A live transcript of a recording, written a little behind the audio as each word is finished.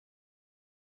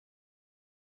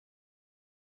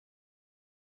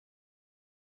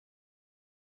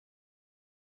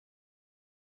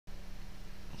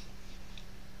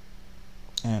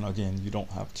And again, you don't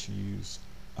have to use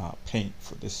paint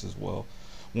for this as well.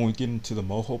 When we get into the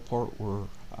MOHO part where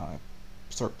I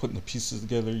start putting the pieces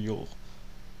together, you'll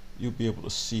be able to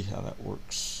see how that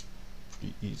works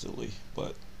pretty easily.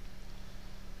 But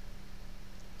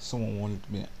someone wanted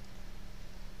me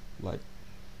like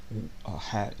a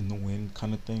hat in the wind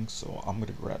kind of thing, so I'm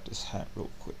gonna grab this hat real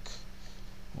quick.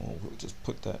 We'll just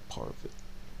put that part of it,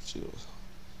 which is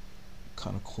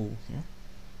kind of cool here.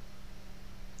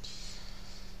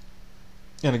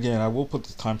 And again, I will put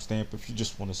the timestamp if you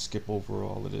just want to skip over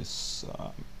all of this,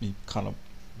 me kind of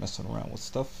messing around with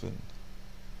stuff, and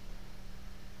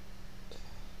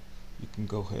you can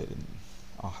go ahead and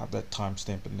I'll have that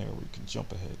timestamp in there where you can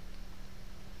jump ahead,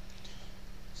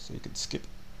 so you can skip it.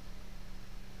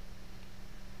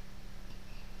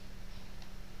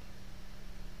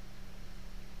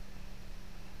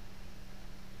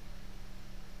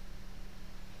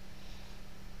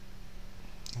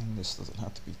 And this doesn't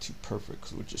have to be too perfect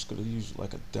because we're just going to use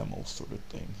like a demo sort of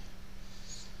thing.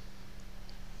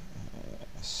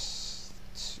 It's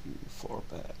too far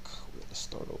back. We're going to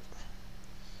start over.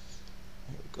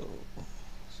 Here we go.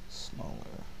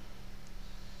 Smaller.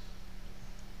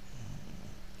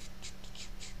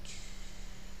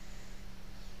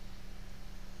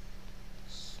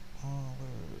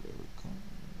 Smaller. There we go.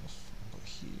 Over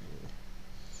here.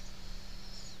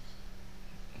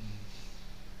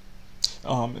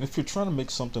 And if you're trying to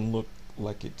make something look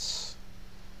like it's,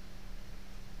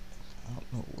 I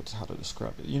don't know how to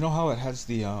describe it. You know how it has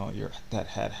the that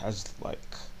hat has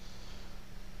like,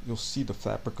 you'll see the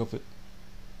fabric of it,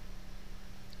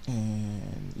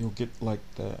 and you'll get like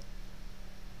the,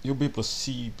 you'll be able to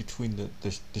see between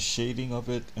the shading of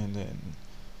it, and then,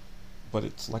 but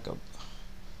it's like a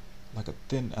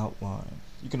thin outline.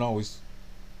 You can always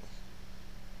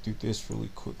do this really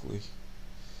quickly,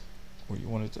 where you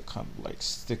want it to kind of like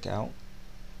stick out,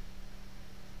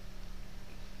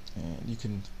 and you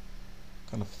can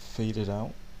kind of fade it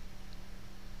out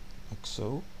like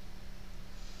so.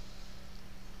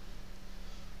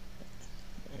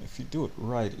 If you do it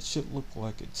right, it should look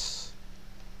like it's,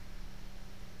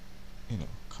 you know,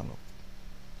 kind of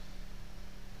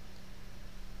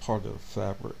part of the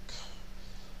fabric,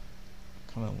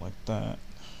 kind of like that,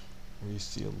 where you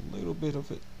see a little bit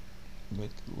of it.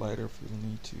 Make it lighter if you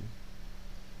need to.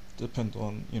 Depends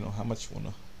on, you know, how much you want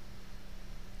to,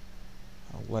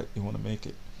 how light you want to make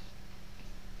it.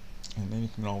 And then you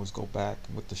can always go back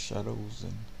with the shadows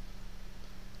and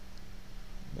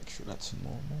make sure that's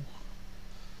normal.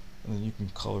 And then you can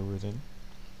color it in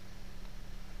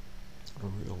a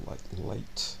real like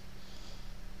light.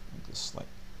 Just like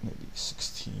maybe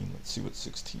 16. Let's see what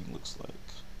 16 looks like.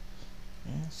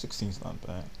 Yeah, 16 is not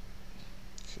bad.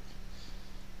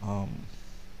 Okay.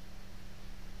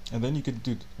 And then you can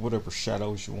do whatever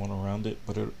shadows you want around it.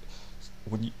 But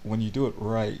when you do it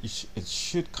right, it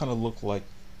should kind of look like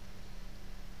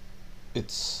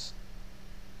it's,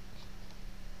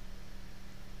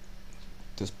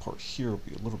 this part here will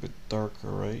be a little bit darker,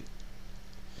 right?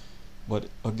 But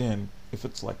again, if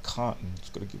it's like cotton, it's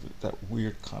going to give it that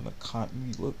weird kind of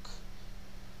cottony look.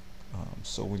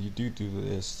 So when you do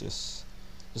this,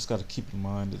 just got to keep in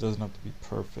mind it doesn't have to be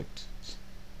perfect,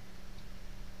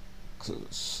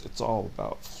 because it's all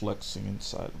about flexing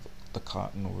inside of the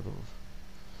cotton or whatever.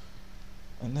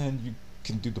 And then you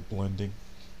can do the blending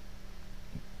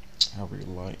however you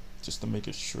like, just to make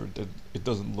it sure that it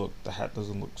doesn't look, the hat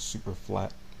doesn't look super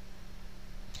flat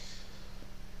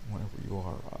whenever you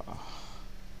are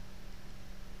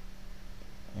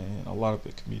and a lot of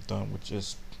it can be done with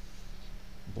just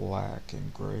black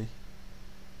and gray.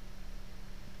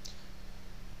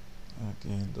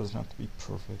 Again, it doesn't have to be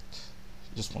perfect.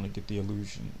 You just want to get the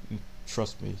illusion. And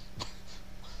trust me,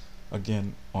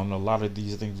 again, on a lot of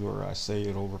these things where I say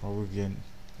it over and over again,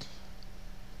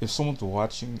 if someone's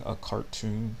watching a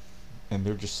cartoon and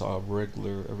they're just a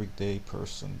regular everyday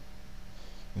person,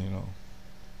 you know,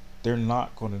 they're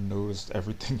not going to notice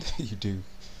everything that you do.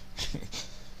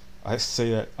 I say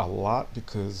that a lot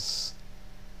because,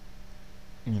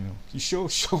 you know, you show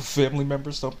family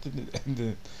members something, and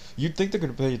then you think they're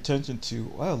going to pay attention to,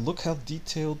 wow, look how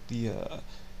detailed the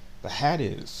hat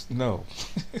is. No,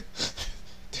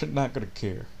 they're not going to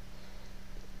care.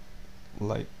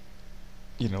 Like,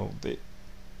 you know, they,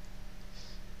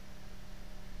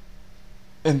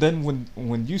 and then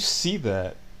when you see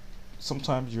that,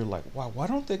 sometimes you're like, wow, why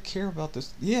don't they care about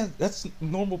this? Yeah, that's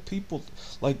normal people,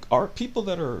 like art people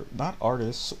that are not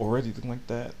artists or anything like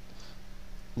that.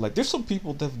 Like, there's some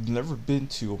people that have never been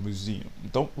to a museum,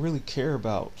 don't really care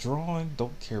about drawing,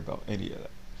 don't care about any of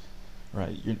that,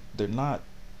 right? They're not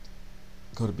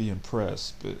going to be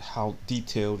impressed with how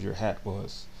detailed your hat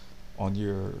was on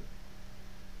your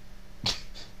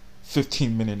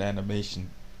 15-minute animation,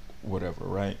 whatever,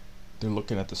 right? They're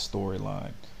looking at the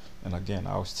storyline. And again,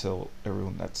 I always tell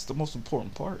everyone that's the most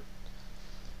important part.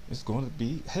 It's going to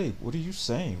be, hey, what are you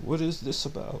saying? What is this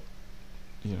about?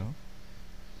 You know,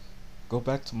 go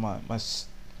back to my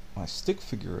stick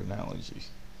figure analogy,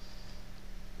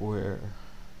 where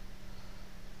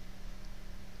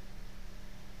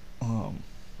um,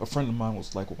 a friend of mine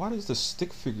was like, "Why does the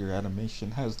stick figure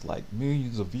animation has like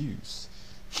millions of views?"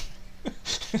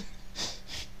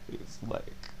 It's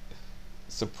like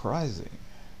surprising.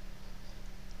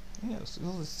 Yes,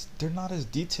 they're not as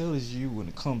detailed as you when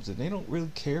it comes to. They don't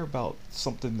really care about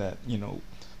something that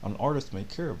an artist may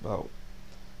care about,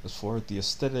 as far as the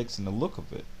aesthetics and the look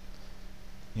of it.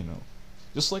 You know,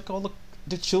 just like all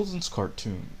the children's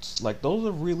cartoons. Like those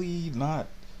are really not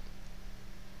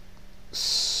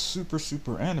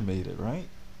super animated, right?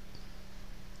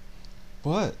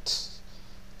 But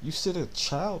you sit a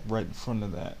child right in front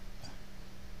of that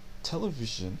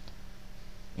television,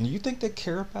 and you think they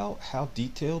care about how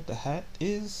detailed the hat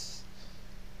is?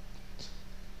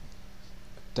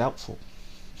 Doubtful.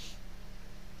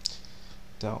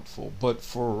 Doubtful. But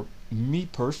for me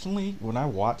personally, when I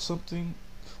watch something,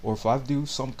 or if I do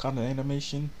some kind of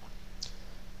animation,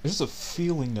 there's a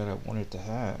feeling that I wanted to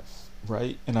have,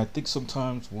 right? And I think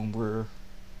sometimes when we're,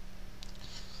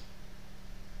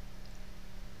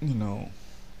 you know,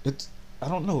 it's, I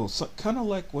don't know, so, kind of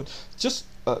like what, just,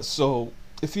 so,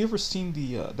 if you ever seen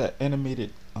that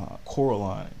animated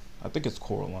Coraline, I think it's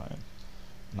Coraline,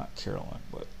 not Caroline,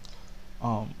 but,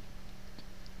 um,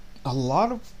 a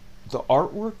lot of the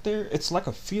artwork there, it's like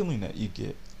a feeling that you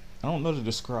get. I don't know to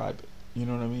describe it. You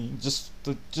know what I mean? Just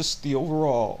the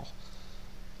overall.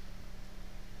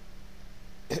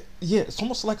 Yeah, it's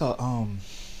almost like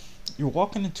you're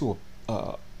walking into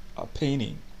a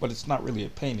painting, but it's not really a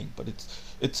painting, but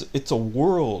it's a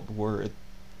world where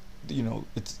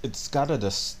it's got an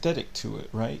aesthetic to it,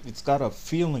 right? It's got a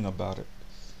feeling about it.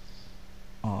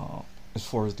 Uh, as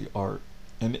far as the art,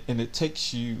 and it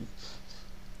takes you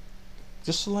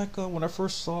just like when I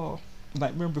first saw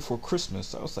Nightmare Before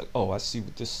Christmas. I was like, oh, I see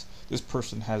what this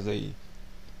person has a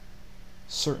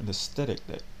certain aesthetic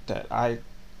that I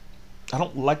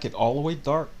don't like it all the way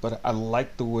dark, but I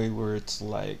like the way where it's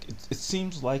like it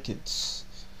seems like it's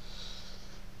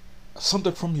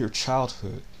something from your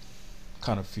childhood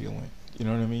kind of feeling. You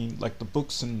know what I mean? Like the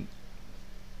books and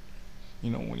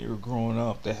when you were growing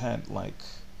up, they had like,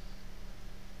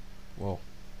 well,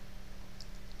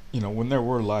 when there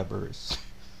were libraries.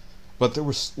 But there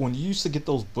was, when you used to get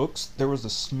those books, there was a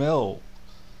smell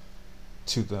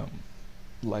to them.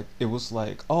 Like it was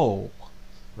like, oh,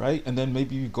 right? And then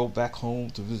maybe you go back home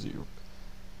to visit your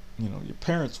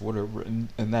parents, whatever, and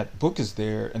that book is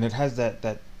there, and it has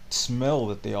that smell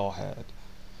that they all had,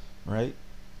 right?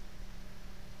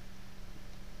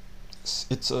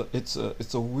 It's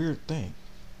a weird thing,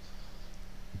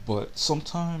 but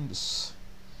sometimes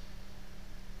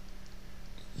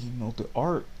the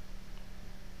art,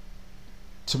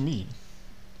 to me,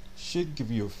 should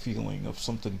give you a feeling of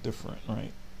something different,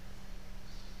 right?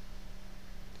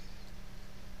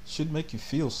 Should make you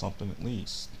feel something at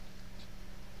least.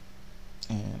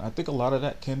 And I think a lot of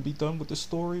that can be done with the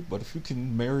story, but if you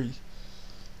can marry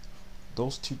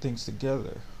those two things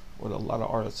together, what a lot of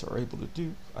artists are able to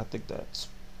do, I think that's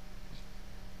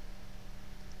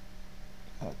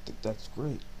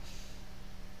great.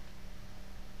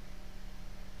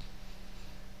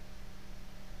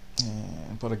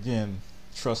 And but again,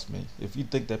 trust me, if you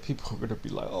think that people are gonna be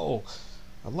like, oh,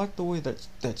 I like the way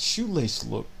that shoelace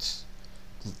looked,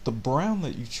 the brown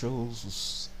that you chose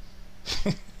was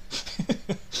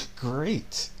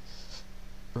great,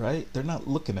 right? They're not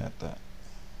looking at that.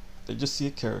 They just see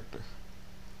a character.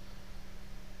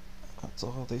 That's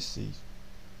all they see.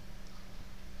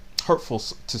 Hurtful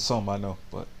to some, I know,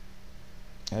 but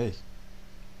hey.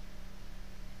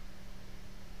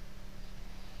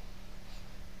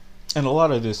 And a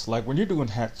lot of this, like when you're doing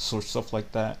hacks or stuff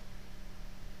like that,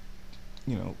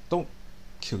 don't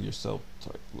kill yourself.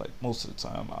 Like most of the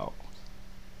time, I'll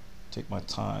take my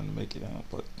time to make it out.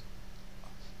 But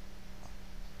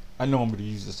I know I'm going to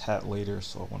use this hat later,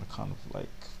 so I want to kind of like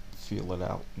feel it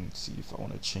out and see if I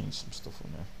want to change some stuff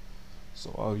on there.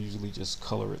 So I'll usually just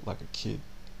color it like a kid,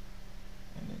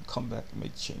 and then come back and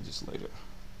make changes later.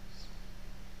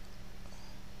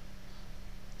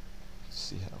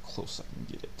 See how close I can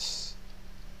get it.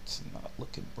 It's not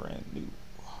looking brand new.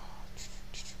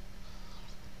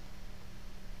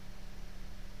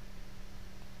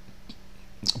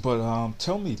 But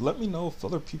let me know if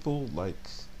other people like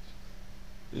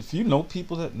If you know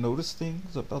people that notice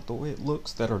things about the way it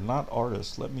looks that are not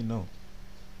artists, let me know.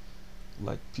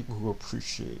 Like people who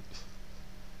appreciate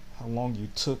how long you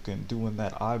took in doing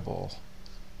that eyeball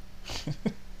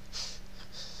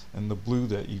and the blue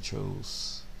that you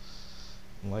chose.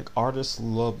 Like artists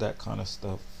love that kind of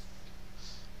stuff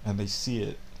and they see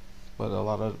it, but a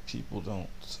lot of people don't.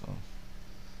 So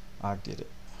I get it.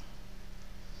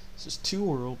 It's just two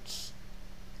worlds.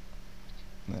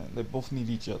 Man, they both need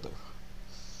each other.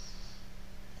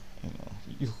 You know,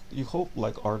 you hope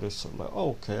like artists are like,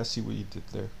 oh, okay, I see what you did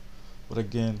there. But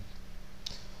again,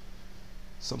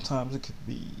 sometimes it could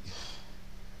be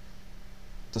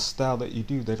the style that you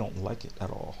do, they don't like it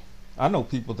at all. I know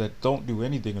people that don't do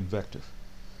anything in vector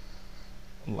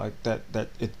like that. That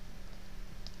it,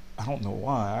 I don't know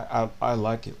why. I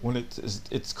like it when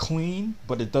it's clean,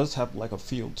 but it does have like a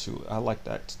feel to it. I like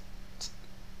that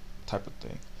type of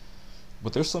thing.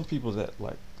 But there's some people that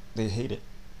like they hate it.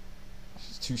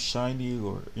 It's too shiny,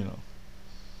 or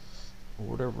or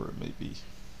whatever it may be.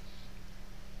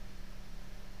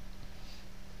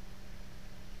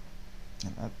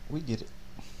 And we get it.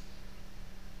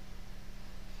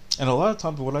 And a lot of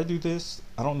times when I do this,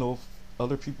 I don't know if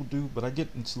other people do, but I get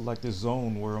into like this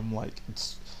zone where I'm like,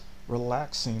 it's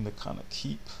relaxing to kind of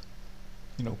keep,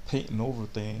 painting over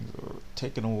things or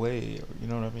taking away, or you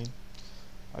know what I mean?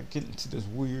 I get into this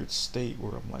weird state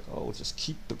where I'm like, oh, just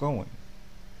keep the going.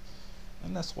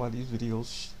 And that's why these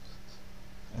videos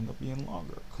end up being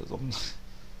longer, because I'm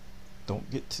don't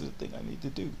get to the thing I need to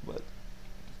do. But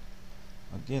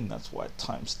again, that's why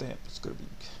timestamp is going to be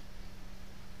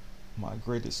my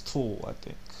greatest tool, I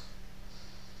think.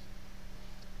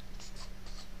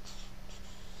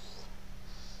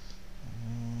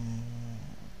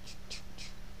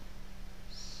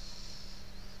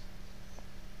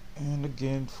 And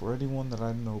again, for anyone that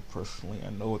I know personally, I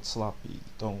know it's sloppy.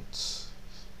 Don't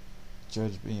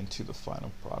judge me into the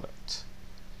final product,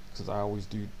 because I always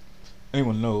do.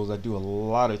 Anyone knows I do a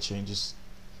lot of changes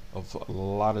of a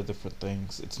lot of different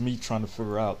things. It's me trying to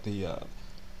figure out the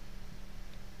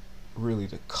really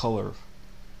the color,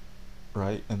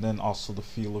 right, and then also the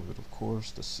feel of it, of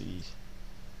course, to see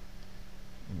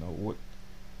what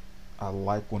I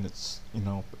like when it's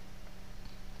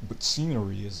but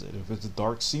scenery is it. If it's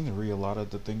dark scenery, a lot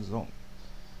of the things don't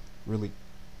really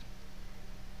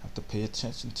have to pay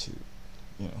attention to.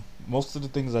 Most of the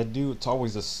things I do, it's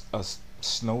always a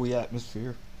snowy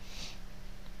atmosphere.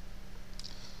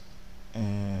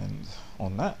 And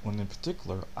on that one in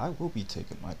particular, I will be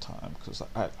taking my time, because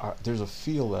there's a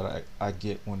feel that I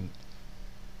get when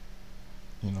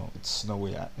it's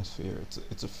snowy atmosphere.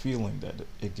 It's a feeling that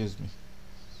it gives me.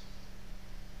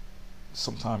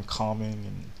 Sometime calming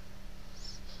and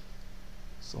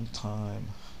sometime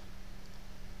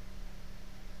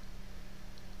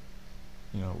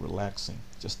relaxing.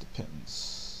 Just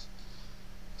depends.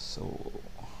 So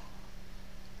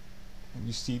when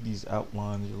you see these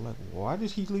outlines, you're like, why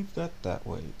did he leave that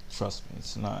way? Trust me,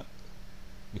 it's not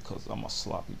because I'm a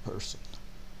sloppy person.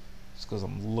 It's because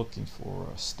I'm looking for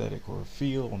a aesthetic or a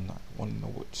feel, and I want to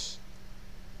know which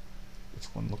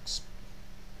one looks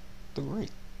the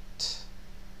great.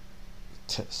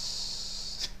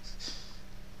 Test.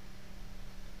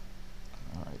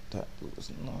 Alright, that blue is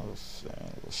not a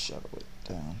fan. We'll shadow it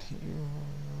down here. A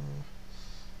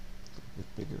little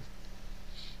bit bigger.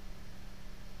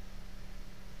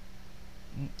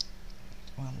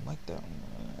 I don't like that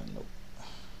one. Nope.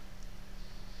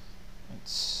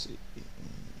 Let's see.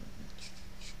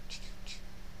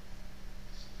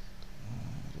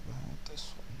 What about this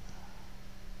one?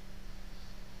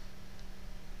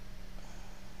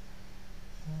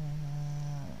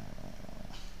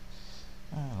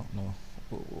 I don't know.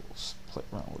 We'll play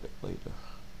around with it later.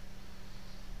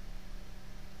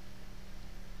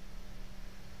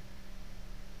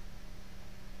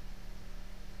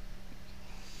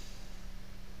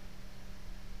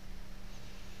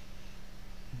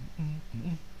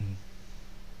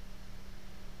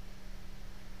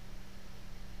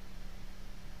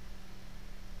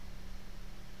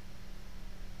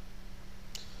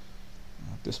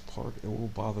 This part, it will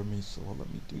bother me, so let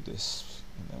me do this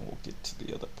and then we'll get to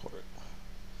the other part.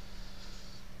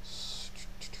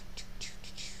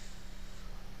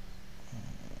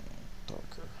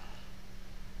 Darker.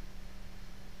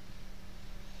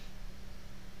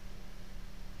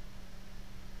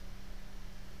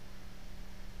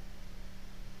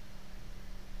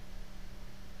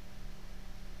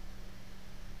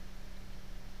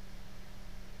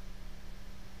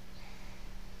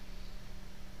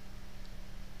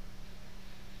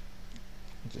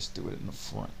 Just do it in the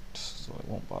front so it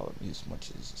won't bother me as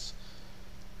much as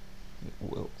it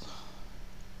will.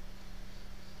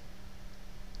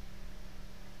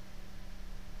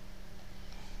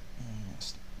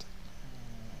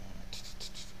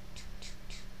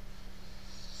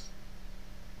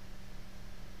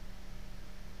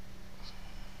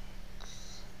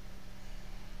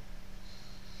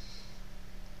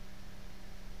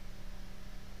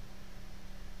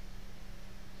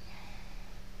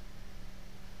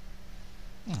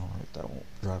 that won't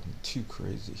drive me too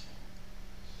crazy.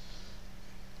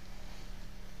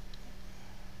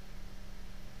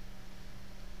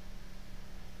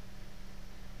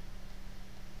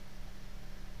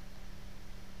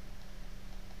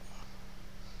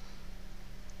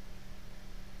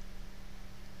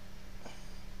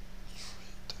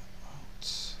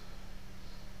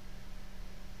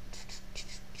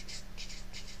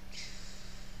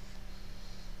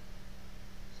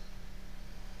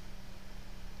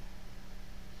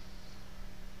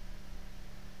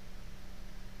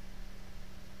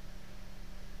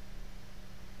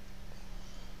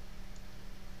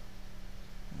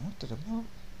 Did I melt?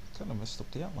 Kind of messed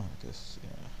up the outline, I guess. Yeah,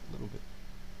 a little bit.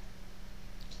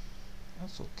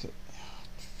 That's okay.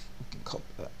 We can cut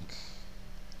back.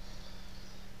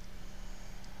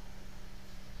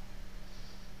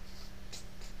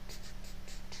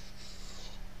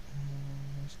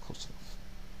 It's close enough.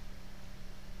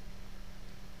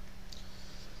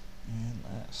 And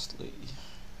lastly,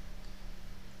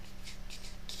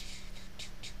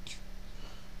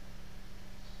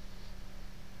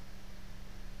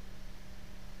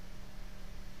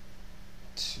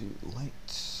 too light.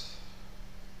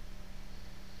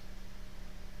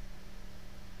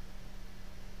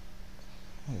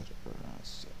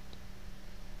 That's it.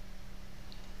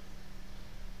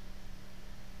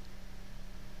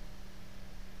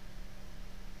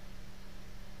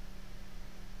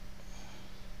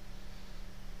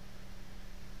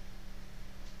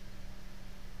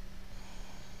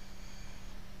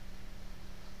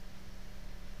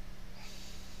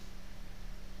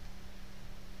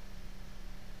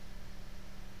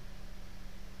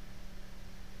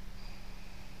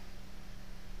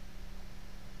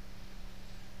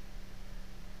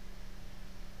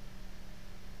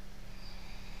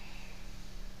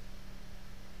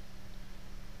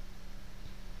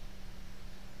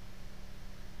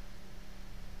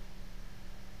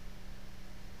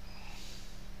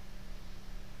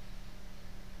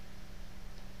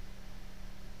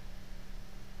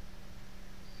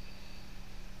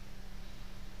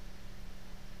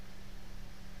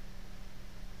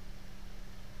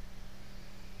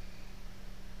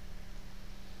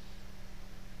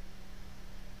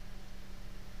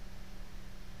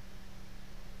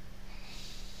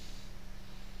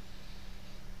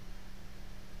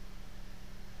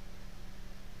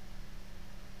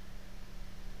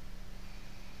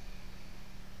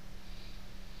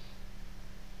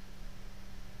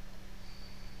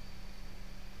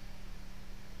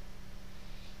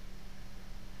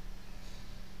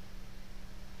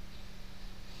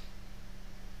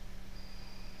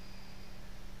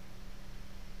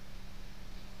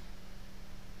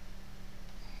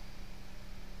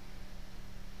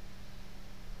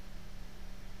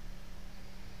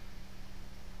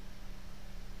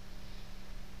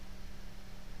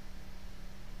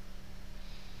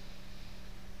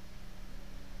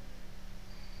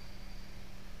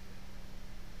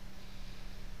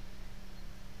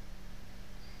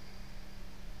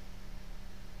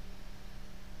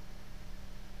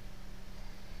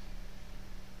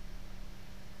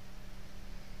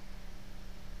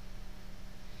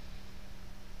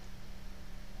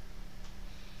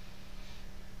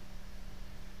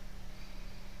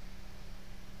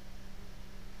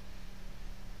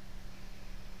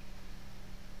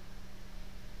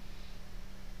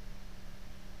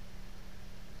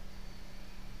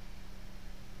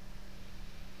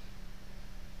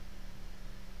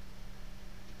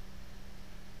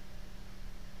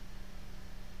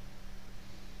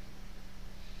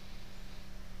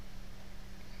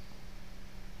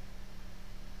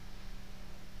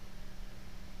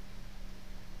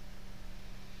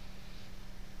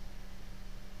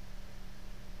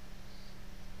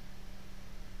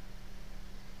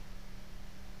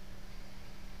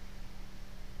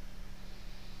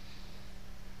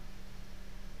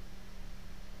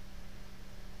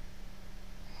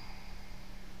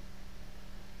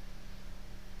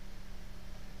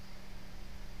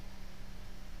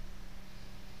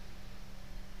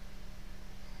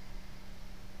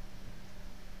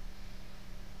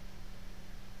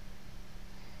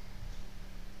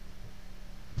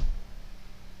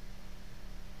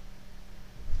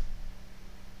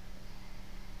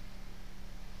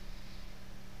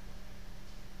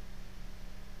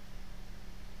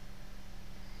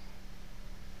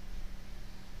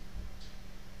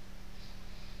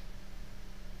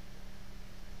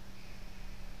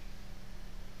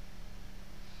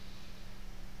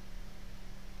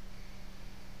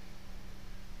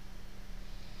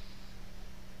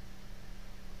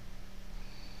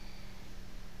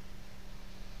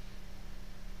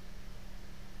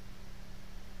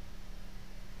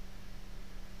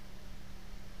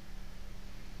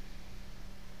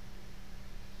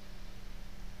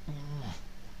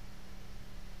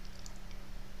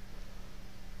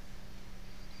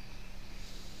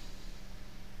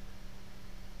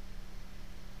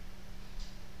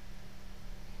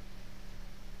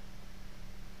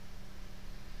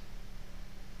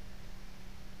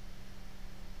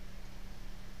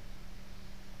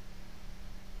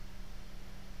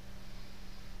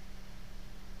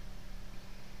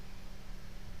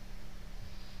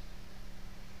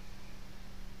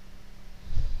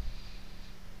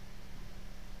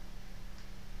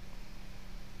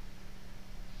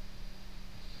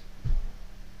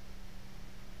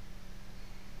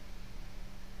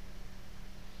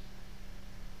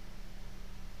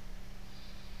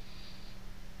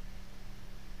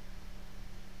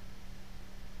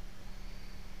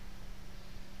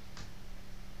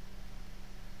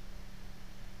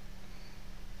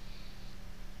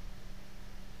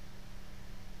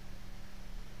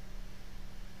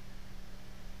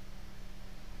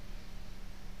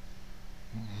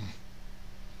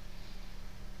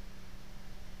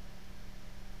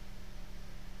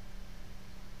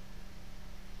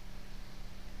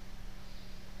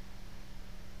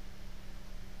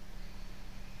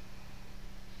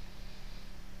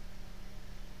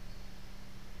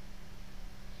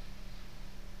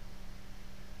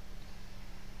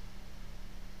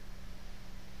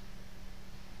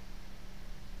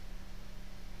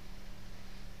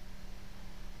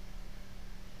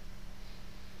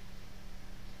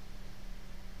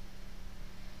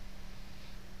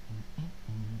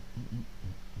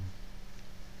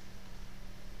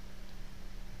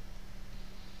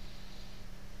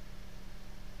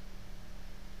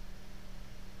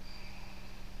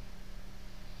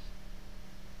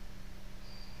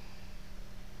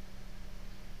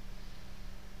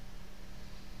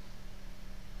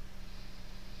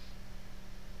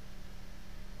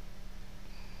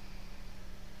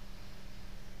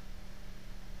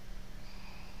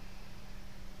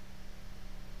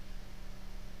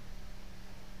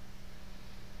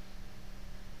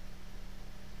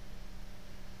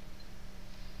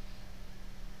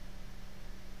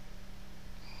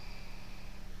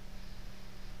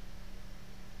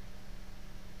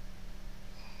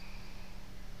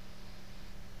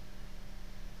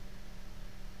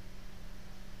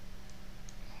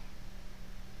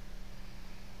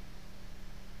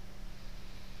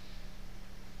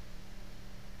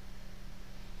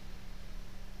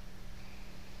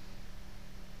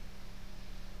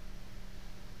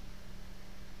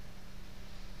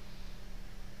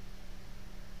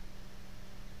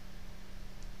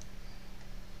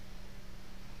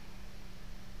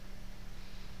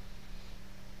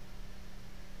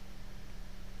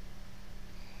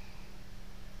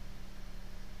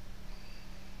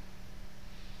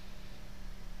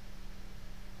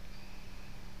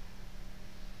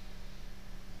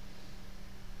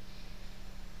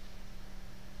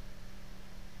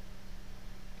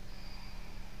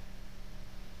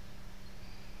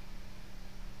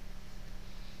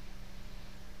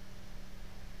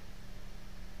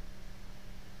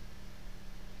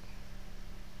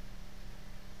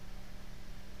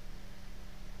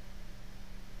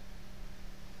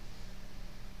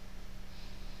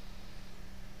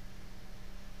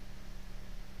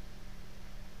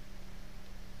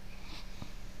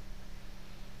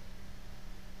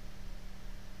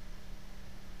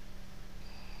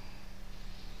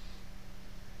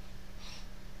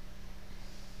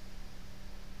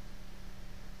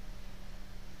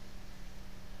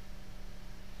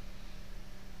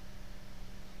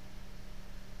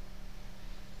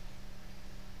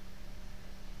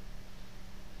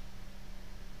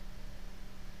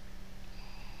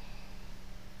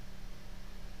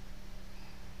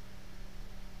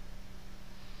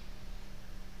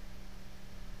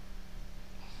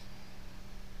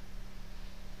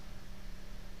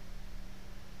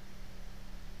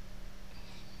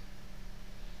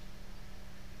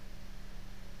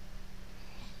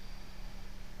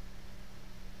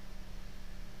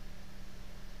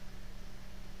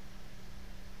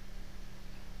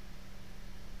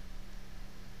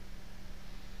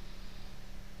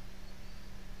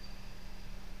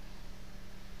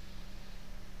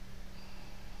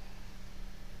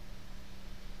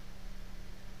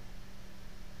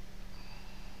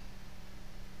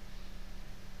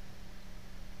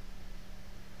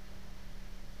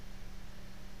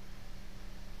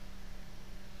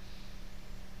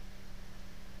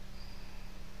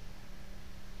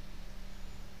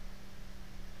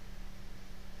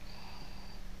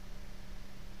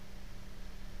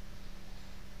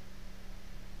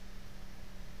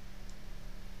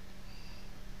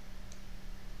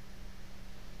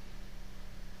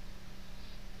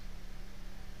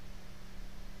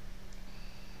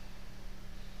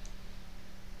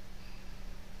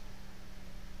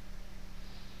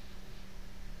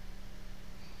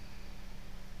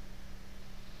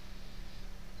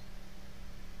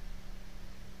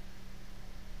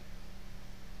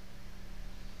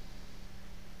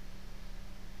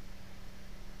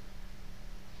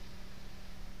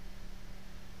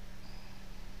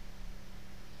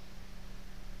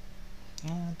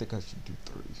 think I should do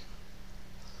 3.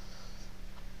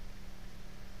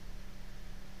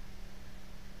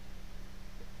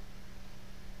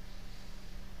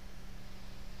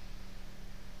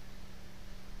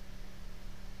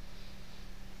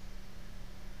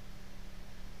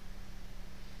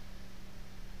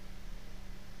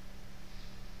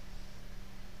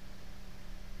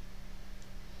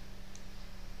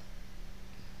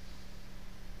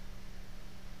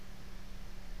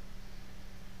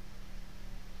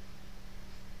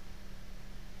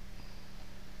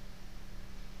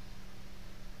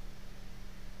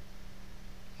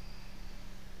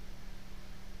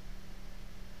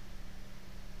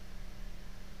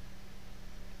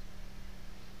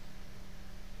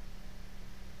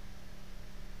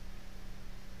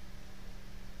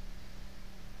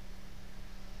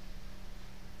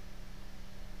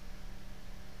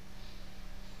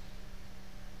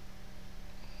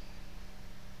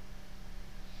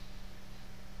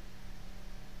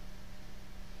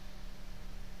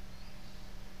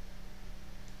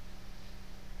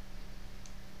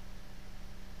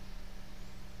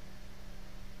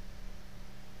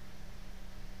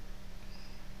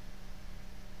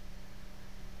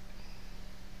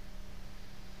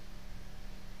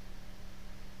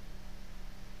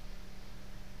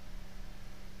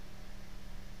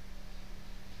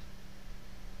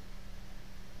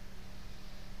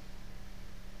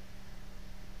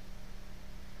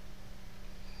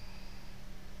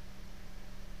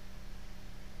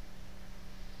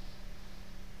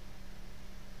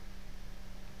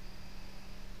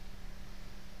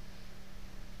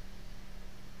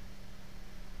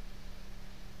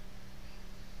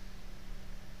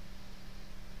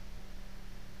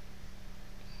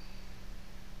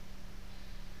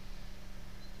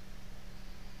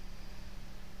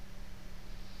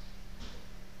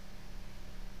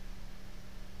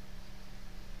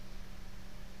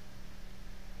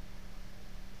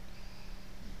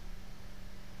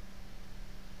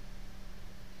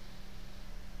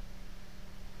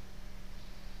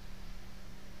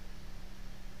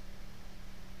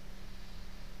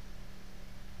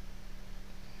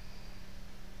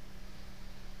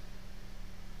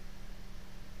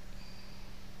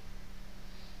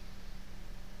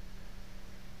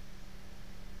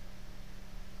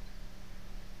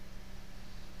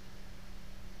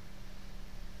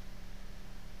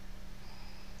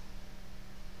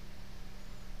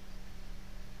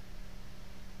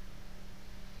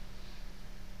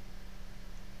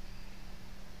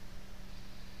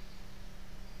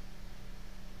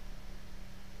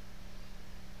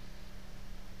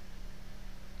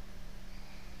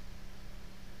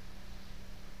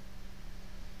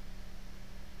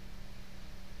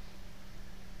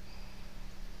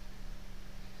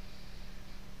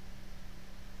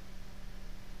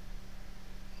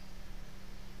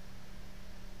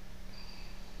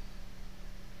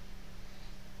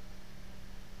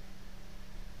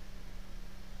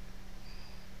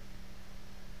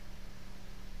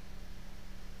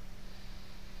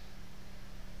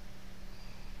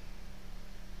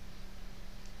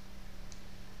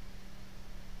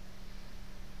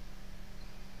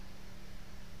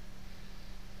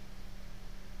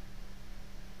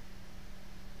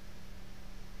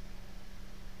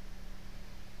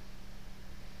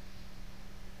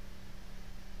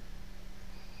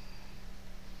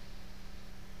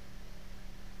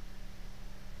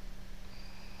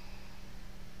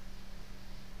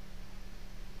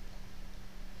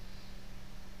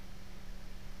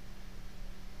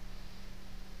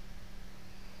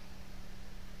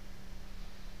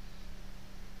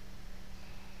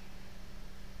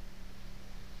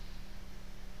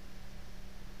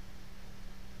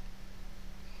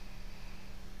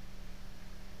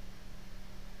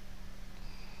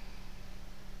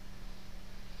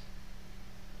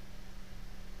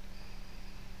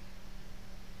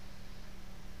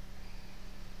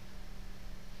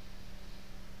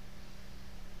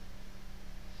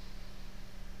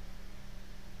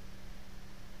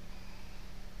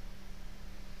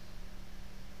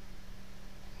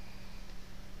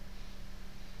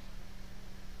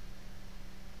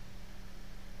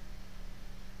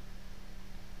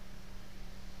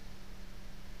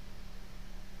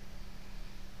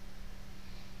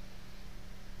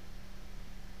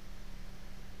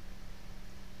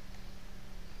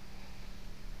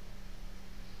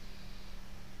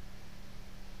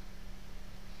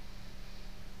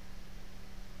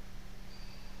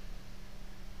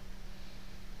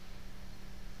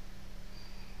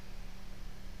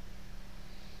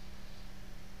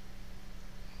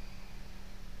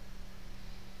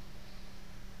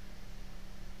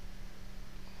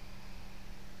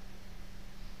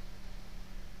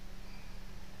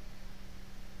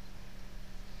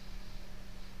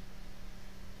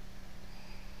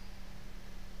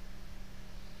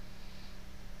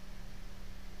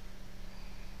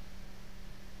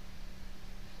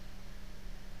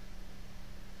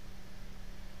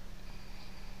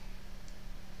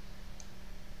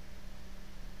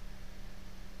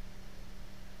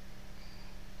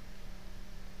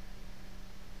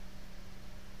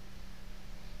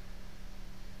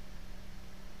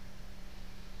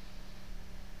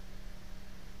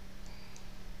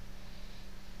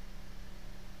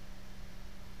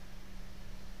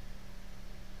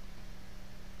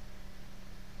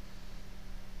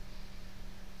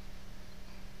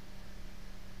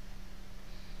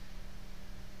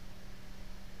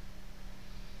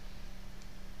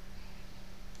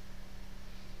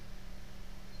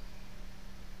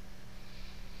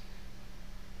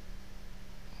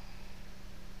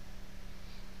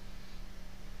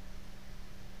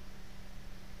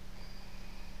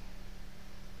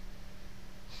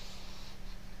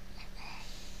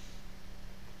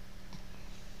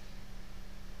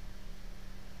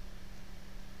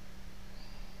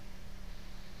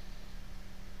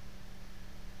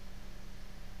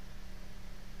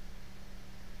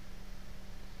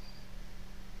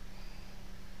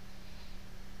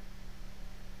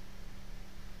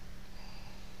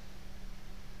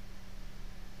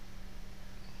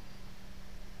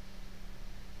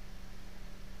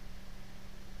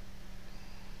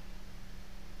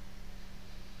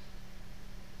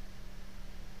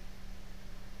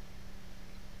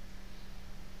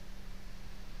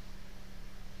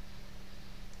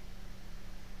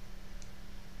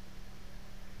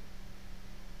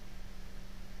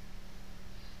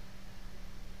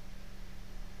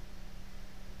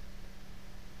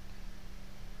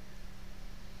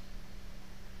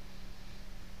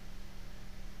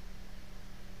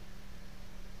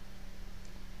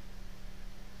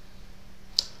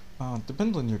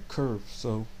 depends on your curve.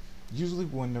 So usually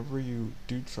whenever you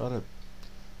do try to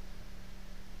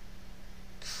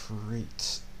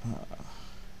create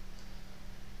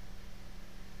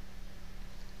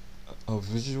a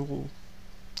visual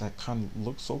that kind of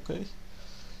looks okay,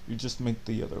 you just make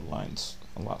the other lines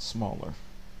a lot smaller.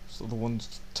 So the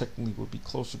ones technically would be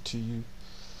closer to you,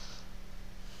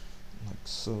 like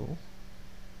so.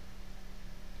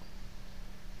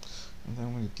 And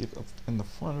then when you get up in the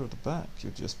front or the back, you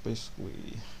just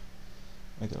basically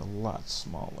make it a lot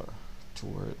smaller to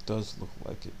where it does look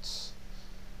like it's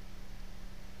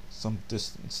some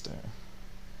distance there.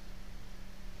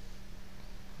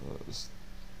 Because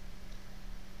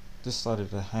this side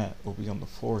of the hat will be on the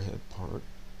forehead part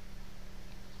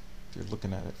if you're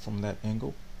looking at it from that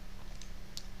angle.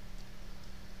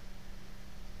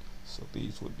 So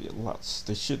these would be a lot,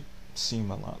 they should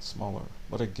seem a lot smaller,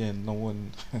 but again, no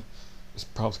one is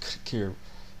probably gonna care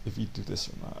if you do this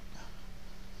or not,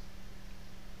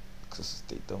 because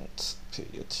they don't pay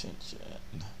attention.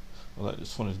 Well, I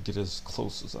just wanted to get as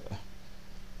close as I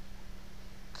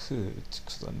could,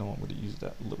 because I know I'm going to use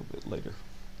that a little bit later.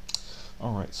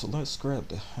 Alright, so let's grab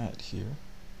the hat here.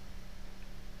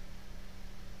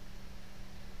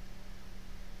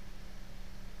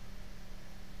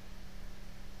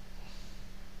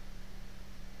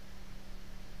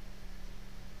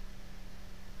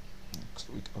 So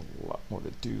we got a lot more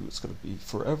to do. It's going to be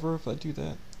forever if I do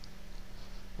that.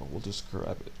 But we'll just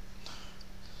grab it.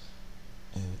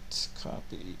 It's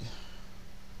copy.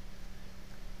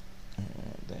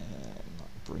 And then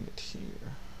bring it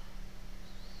here.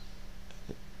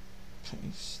 Edit,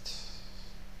 paste.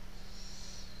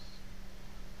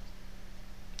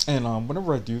 And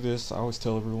whenever I do this, I always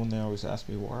tell everyone, they always ask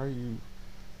me, why are you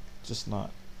just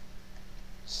not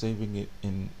saving it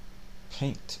in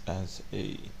Paint as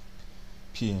a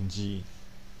PNG?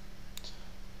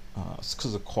 It's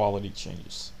because the quality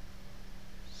changes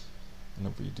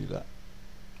whenever you do that.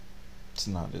 It's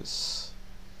not as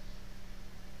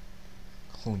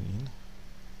clean.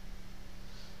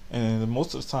 And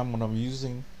most of the time when I'm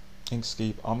using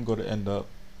Inkscape, I'm going to end up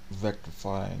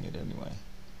vectorifying it anyway,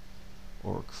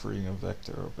 or creating a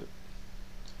vector of it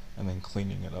and then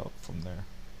cleaning it up from there.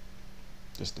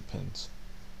 Just depends.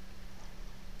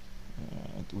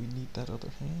 Do we need that other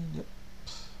hand? Yep.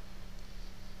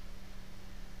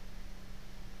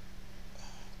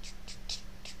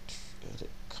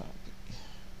 Edit, copy,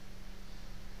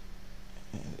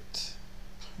 edit,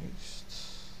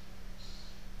 paste.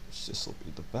 This will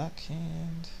be the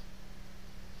backhand.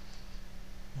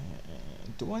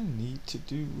 And do I need to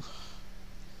do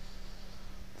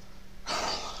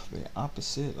the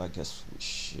opposite? I guess we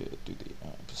should do the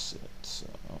opposite. So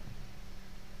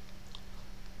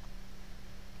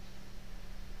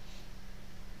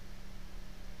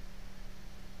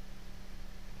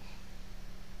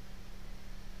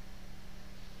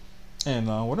and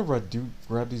whenever I do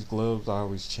grab these gloves, I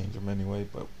always change them anyway,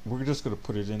 but we're just going to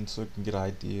put it in so you can get an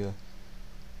idea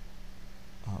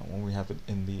when we have it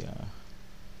in the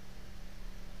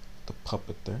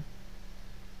puppet there.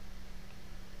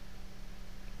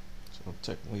 So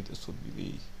technically this would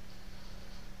be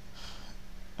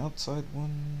the outside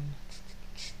one,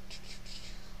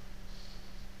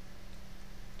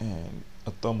 and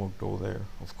a thumb will go there,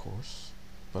 of course,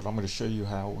 but I'm going to show you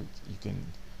how you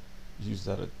can use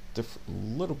that a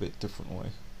little bit different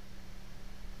way.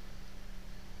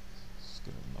 That's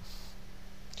good enough.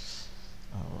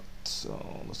 Alright,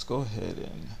 so let's go ahead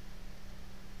and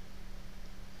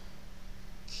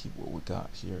keep what we got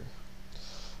here.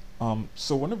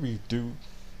 So whenever you do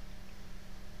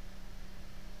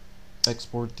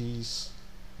export these,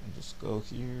 and just go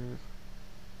here,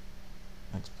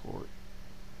 export,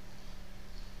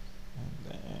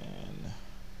 and then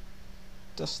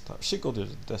desktop. Should go to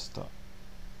the desktop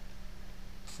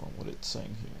from what it's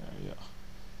saying here. Yeah.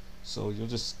 So you'll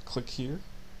just click here,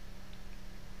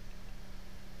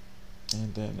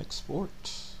 and then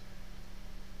export.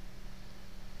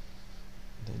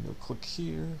 And then you'll click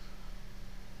here,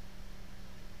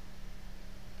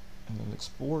 and then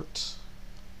export.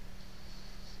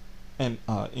 And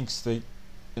Inkscape,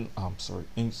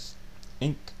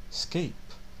 Inkscape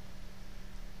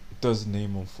does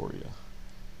name them for you,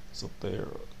 so they're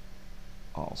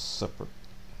all separate.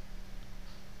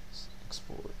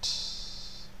 Export.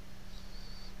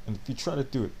 And if you try to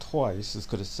do it twice, it's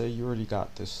going to say you already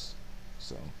got this.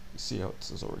 So you see how it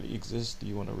says already exists. Do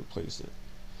you want to replace it?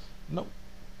 Nope,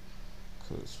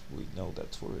 because we know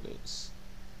that's where it is.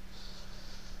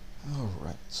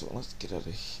 Alright, so let's get out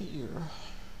of here.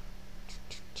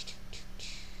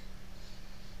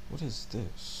 What is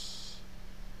this?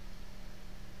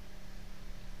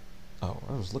 Oh,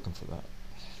 I was looking for that.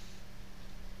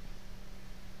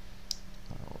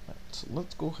 Alright, so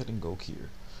let's go ahead and go here.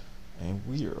 And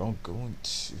we are going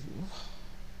to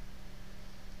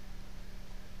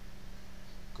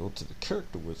go to the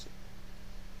character wizard.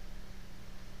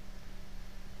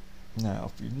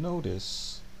 Now, if you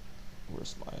notice,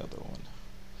 where's my other one?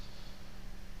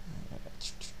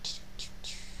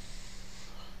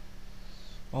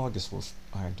 Well, I guess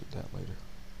I can do that later.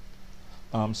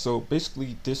 So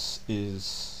basically, this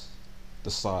is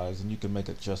the size, and you can make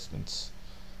adjustments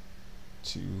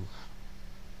to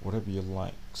whatever you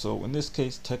like. So in this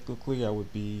case, technically, I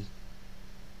would be.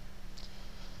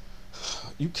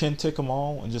 You can take them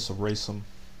all and just erase them.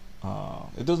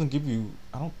 It doesn't give you.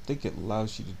 I don't think it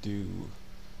allows you to do,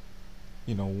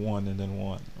 one and then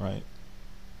one, right?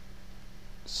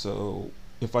 So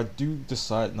if I do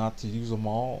decide not to use them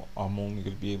all, I'm only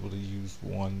going to be able to use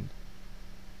one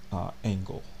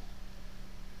angle.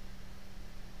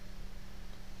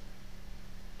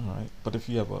 Alright, but if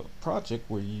you have a project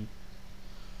where you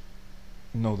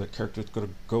know that character is going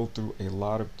to go through a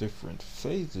lot of different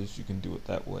phases, you can do it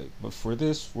that way. But for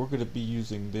this, we're going to be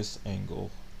using this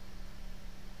angle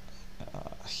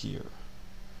here.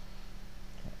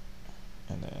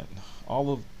 And then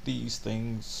all of these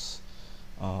things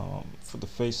for the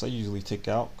face I usually take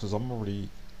out because I'm already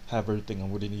have everything I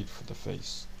really need for the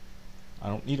face. I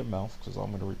don't need a mouth because I'm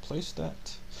going to replace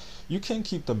that. You can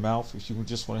keep the mouth if you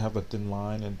just want to have a thin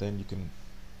line, and then you can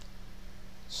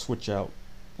switch out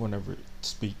whenever it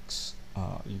speaks.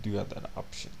 You do have that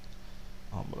option,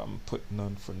 but I'm putting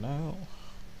none for now.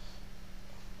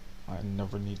 I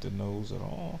never need the nose at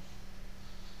all,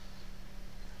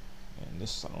 and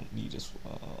this I don't need as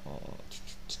well.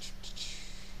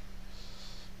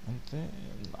 And then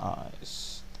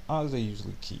eyes I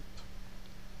usually keep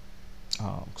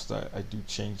because I do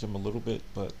change them a little bit,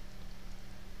 but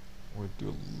we'll do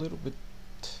a little bit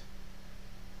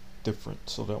different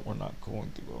so that we're not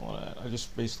going through all that. I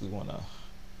just basically want to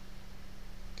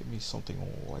give me something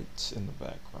white in the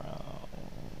background.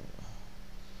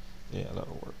 Yeah,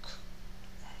 that'll work.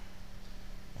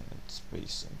 And then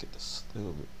spacing, get this a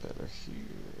little bit better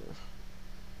here.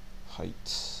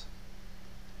 Height.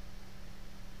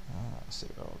 Say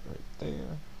it all right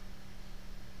there.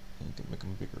 And you can make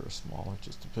them bigger or smaller,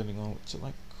 just depending on what you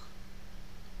like.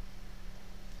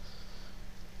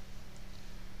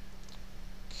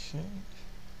 Okay.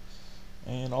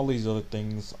 And all these other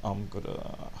things, I'm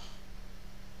gonna.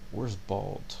 Where's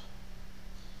bald?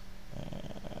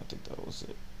 I think that was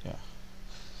it. Yeah.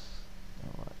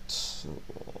 Alright. So,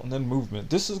 and then movement.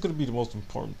 This is gonna be the most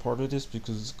important part of this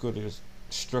because it's good to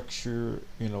structure,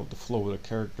 the flow of the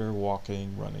character,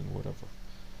 walking, running, whatever.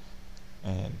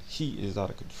 And he is out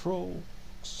of control,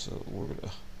 so we're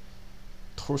gonna.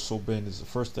 Torso bend is the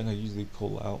first thing I usually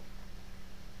pull out.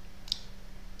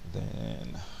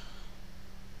 Then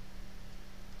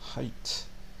height.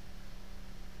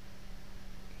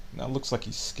 Now it looks like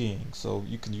he's skiing, so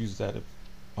you can use that in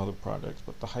other projects,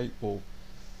 but the height will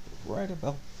be right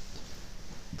about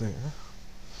there.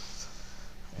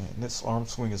 And this arm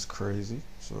swing is crazy,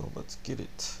 so let's get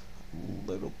it a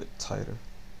little bit tighter.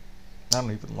 I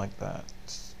don't even like that.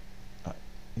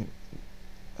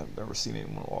 I've never seen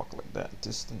anyone walk like that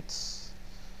distance.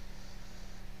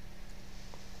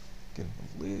 Getting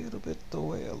a little bit the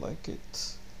way I like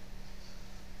it.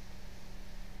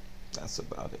 That's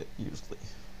about it, usually.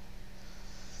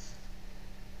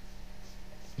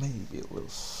 Maybe a little.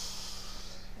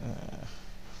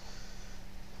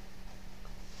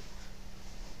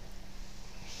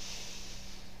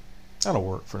 That'll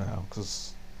work for now,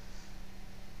 because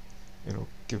it'll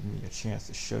give me a chance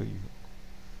to show you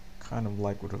kind of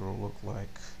like what it'll look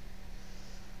like.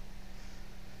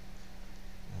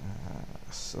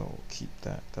 So keep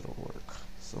that, that'll work.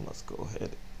 So let's go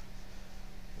ahead.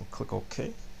 We'll click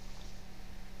OK.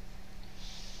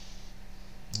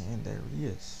 And there he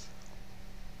is.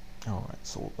 Alright,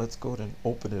 so let's go ahead and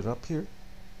open it up here.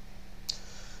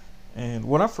 And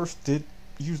when I first did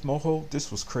use MOHO,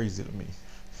 this was crazy to me.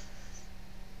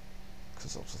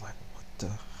 Because I was like, what the?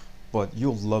 But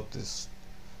you'll love this.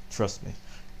 Trust me.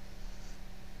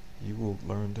 You will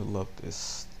learn to love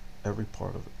this. Every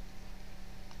part of it.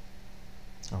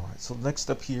 Alright, so next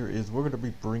step here is we're going to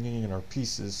be bringing in our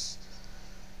pieces.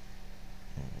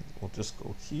 And we'll just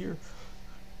go here.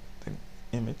 Then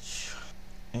image.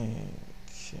 And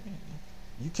okay.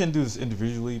 You can do this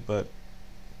individually, but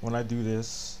when I do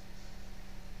this,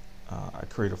 I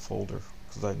create a folder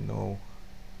because I know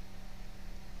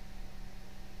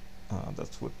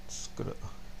that's what's gonna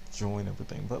join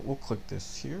everything. But we'll click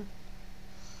this here.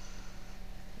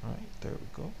 All right, there we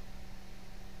go.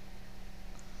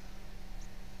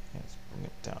 Let's bring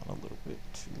it down a little bit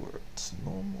to where it's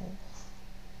normal.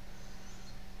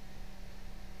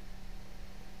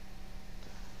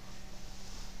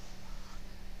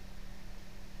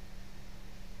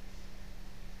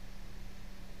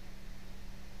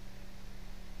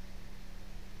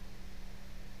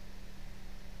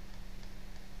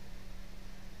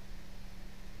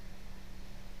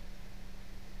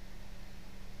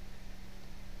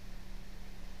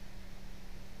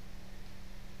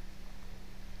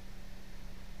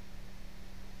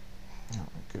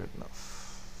 Good enough.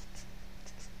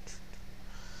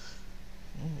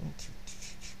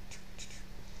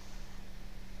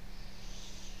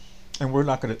 And we're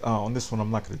not gonna on this one. I'm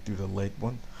not gonna do the leg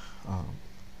one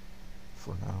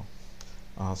for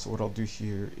now. So what I'll do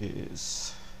here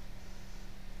is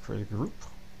create a group.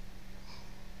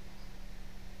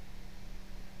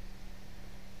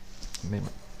 Name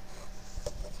it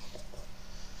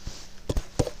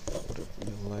whatever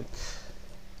you like.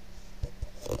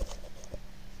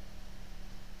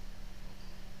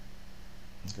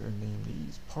 I'm gonna name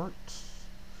these parts.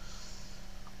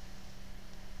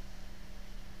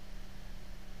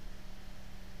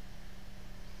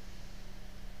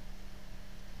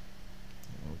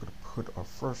 And we're gonna put our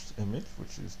first image,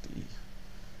 which is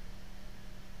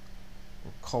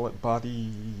we'll call it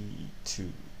body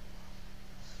 2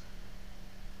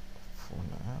 for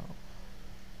now.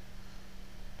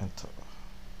 Enter.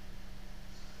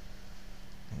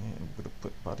 And we're gonna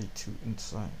put body 2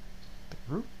 inside the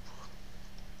group.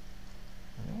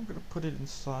 And then we're going to put it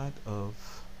inside of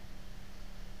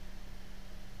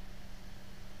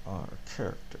our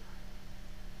character.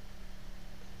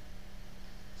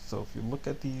 So if you look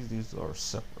at these are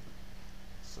separate.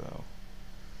 So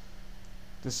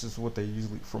this is what they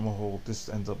usually, from a whole, this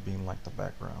ends up being like the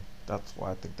background. That's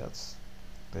why I think that's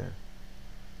there.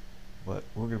 But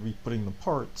we're going to be putting the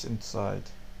parts inside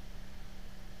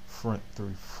front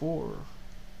 3, 4.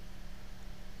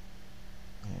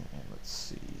 And let's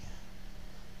see.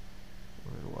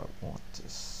 Where do I want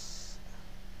this?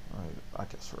 Right, I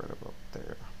guess right about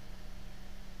there.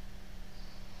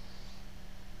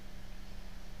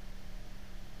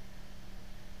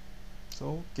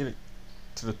 So get it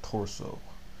to the torso,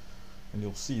 and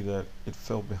you'll see that it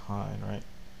fell behind, right?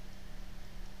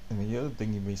 And the other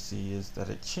thing you may see is that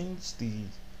it changed the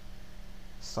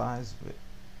size of it.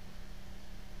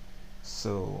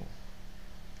 So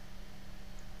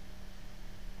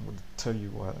I'm going to tell you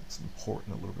why it's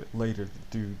important a little bit later to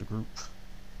do the group.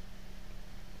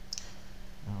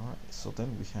 Alright, so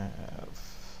then we have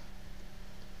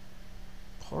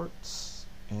parts,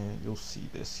 and you'll see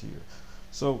this here.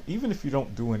 So even if you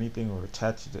don't do anything or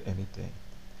attach it to anything,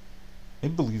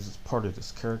 it believes it's part of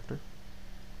this character.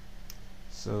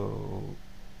 So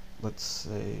let's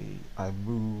say I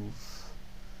move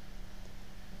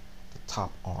the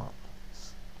top arm.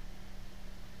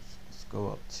 Let's go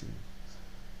up to,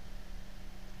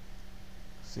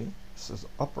 see, it says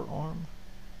upper arm,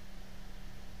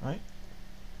 right?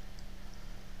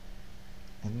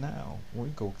 And now when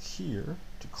we go here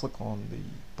to click on the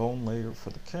bone layer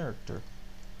for the character,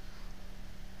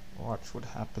 watch what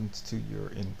happens to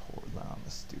your import. Now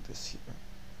let's do this here.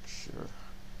 Sure.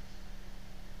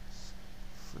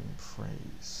 Frame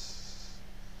phrase.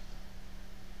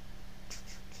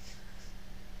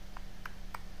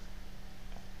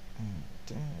 And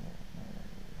then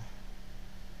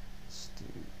let's do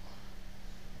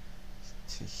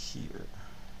to here.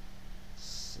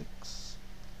 6.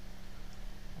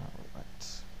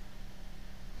 Alright.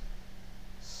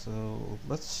 So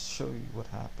let's show you what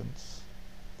happens.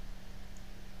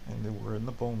 And then we're in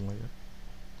the bone layer.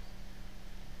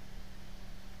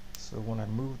 So when I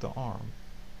move the arm,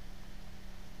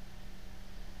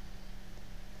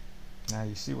 now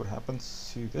you see what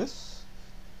happens to this?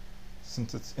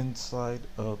 Since it's inside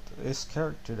of this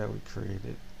character that we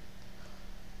created,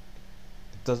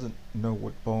 it doesn't know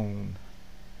what bone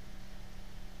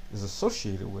is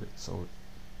associated with it. So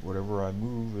whatever I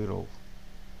move, it'll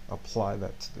apply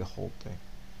that to the whole thing.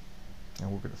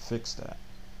 And we're going to fix that.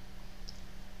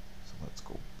 So let's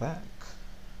go back.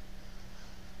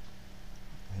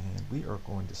 And we are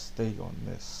going to stay on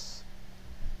this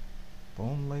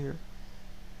bone layer.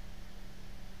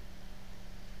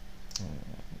 And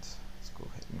let's go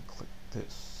ahead and click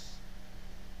this.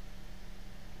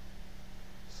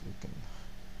 So you can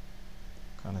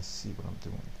kind of see what I'm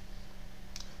doing.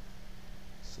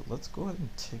 So let's go ahead and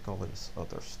take all of this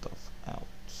other stuff out.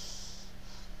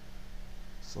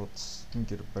 So let's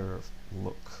get a better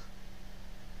look.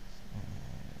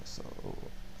 And so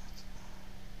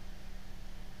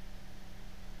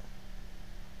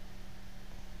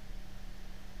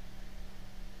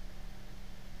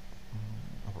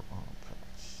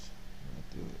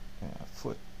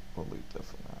We'll leave that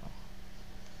for now.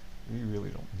 We really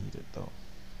don't need it though.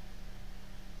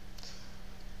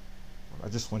 I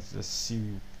just wanted to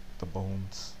see the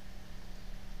bones.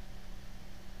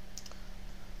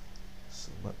 So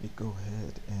let me go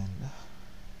ahead and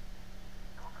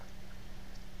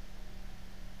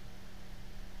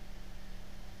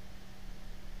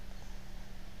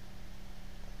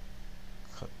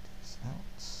cut these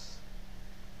out.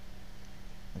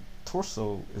 The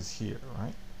torso is here,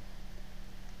 right?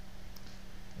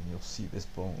 And you'll see this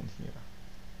bone here.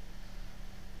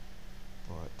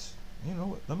 But you know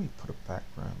what? Let me put a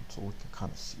background so we can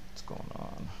kind of see what's going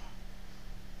on.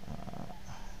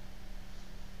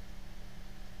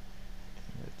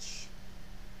 Image.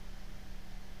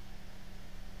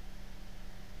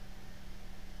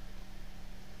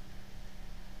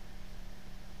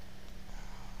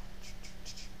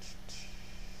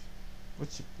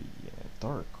 What should be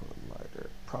dark or lighter?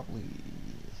 Probably.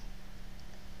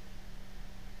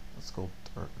 Let's go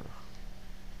darker.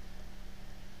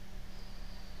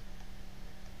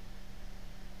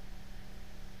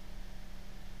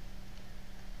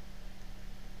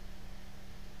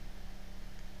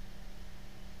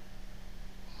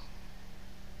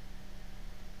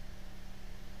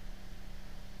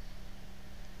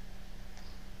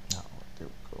 There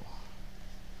we go.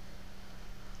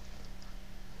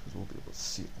 Because we'll be able to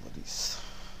see all of these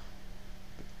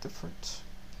a bit different.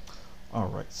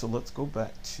 Alright, so let's go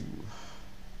back to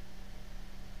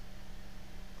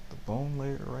the bone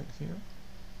layer right here.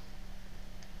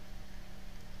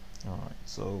 Alright,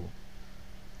 so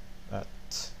that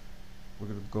we're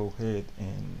going to go ahead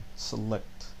and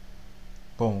select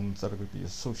bones that are going to be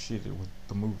associated with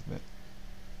the movement.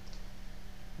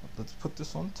 Let's put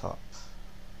this on top.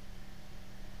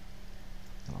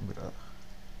 And I'm going to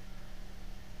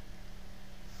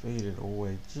fade it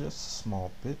away just a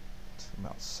small bit to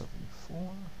about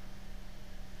 74.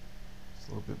 It's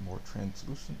a little bit more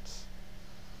translucent,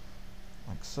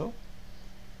 like so.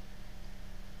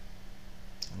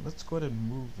 And let's go ahead and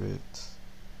move it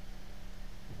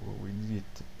where we need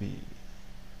it to be.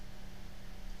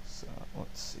 So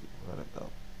let's see, right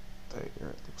about there.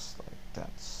 It looks like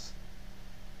that's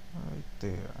right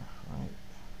there, right?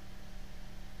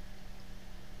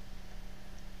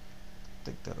 I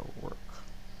think that'll work.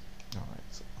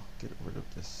 Alright, so I'll get rid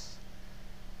of this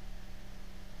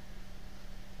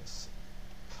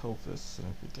pelvis and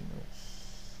everything else.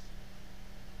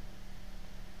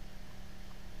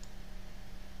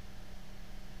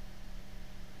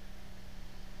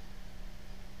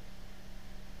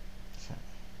 Okay.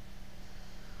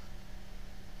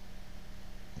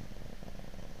 And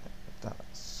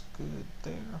that's good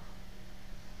there.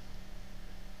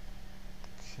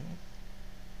 Okay.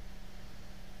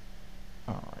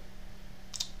 Alright.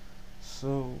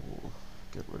 So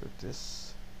get rid of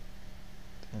this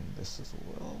and this as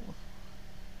well.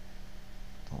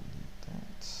 Don't need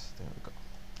that. There we go.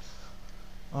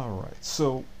 Alright,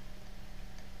 so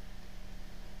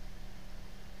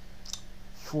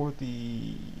for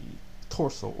the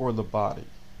torso or the body,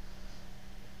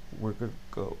 we're gonna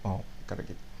go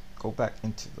go back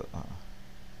into the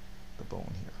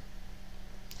bone here.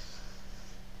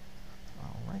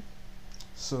 Alright.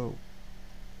 So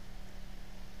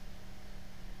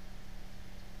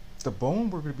the bone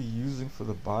we're going to be using for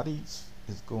the bodies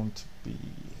is going to be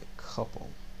a couple.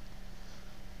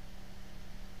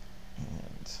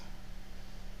 And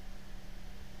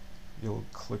you'll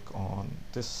click on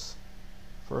this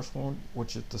first one,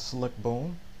 which is the select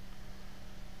bone.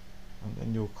 And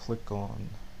then you'll click on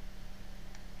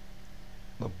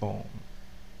the bone.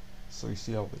 So you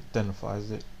see how it identifies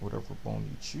it, whatever bone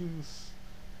you choose.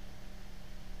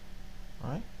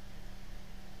 Right?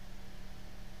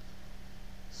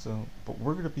 So, but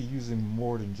we're going to be using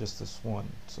more than just this one,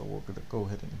 so we're going to go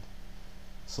ahead and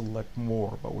select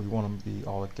more, but we want them to be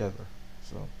all together.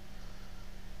 So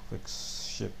click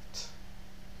shift.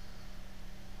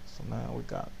 So now we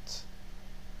got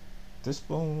this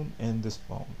bone and this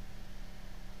bone.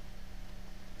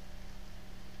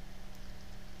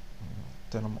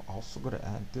 Then I'm also going to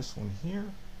add this one here.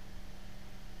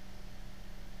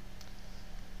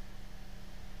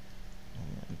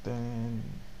 And then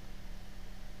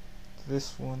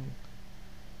this one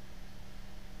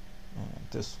and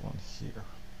this one here.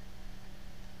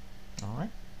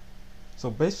 Alright, so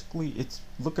basically it's,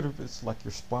 look at it, it's like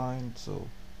your spine. So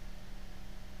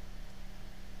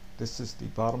this is the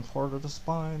bottom part of the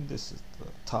spine, this is the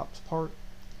top part,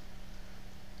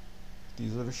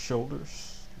 these are the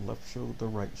shoulders, left shoulder,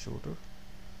 right shoulder,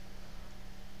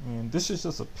 and this is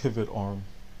just a pivot arm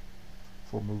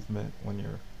for movement when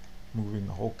you're moving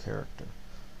the whole character.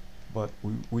 but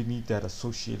we need that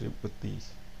associated with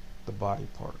the body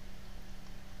part.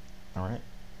 All right,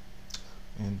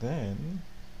 and then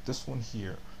this one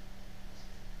here.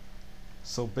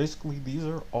 So basically these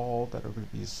are all that are going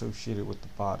to be associated with the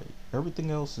body. Everything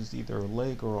else is either a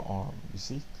leg or an arm, you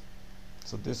see.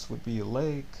 So this would be a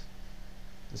leg.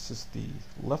 This is the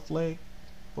left leg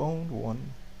bone.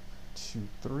 1, 2,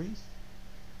 3.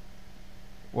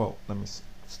 Well, let me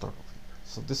start over here.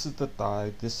 So this is the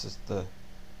thigh, this is the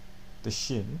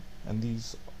shin, and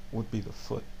these would be the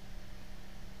foot,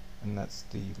 and that's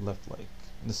the left leg.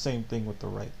 And the same thing with the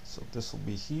right. So this will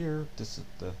be here, this is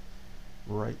the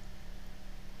right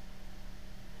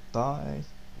thigh,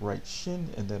 right shin,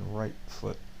 and then right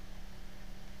foot.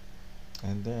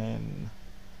 And then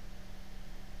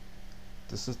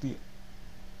this is the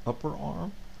upper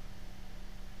arm,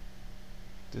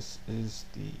 this is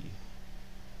the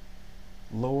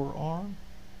lower arm,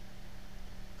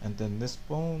 and then this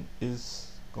bone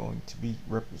is going to be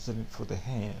represented for the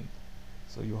hand.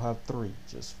 So you'll have 3,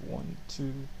 just 1,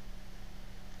 2,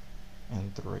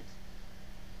 and 3.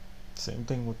 Same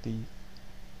thing with the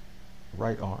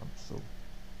right arm. So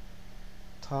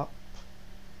top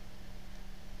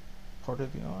part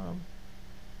of the arm,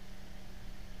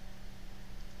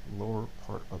 lower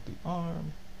part of the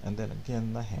arm, and then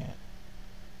again the hand.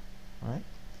 Right?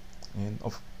 And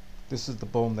this is the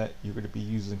bone that you're going to be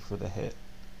using for the head.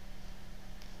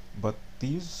 But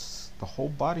the whole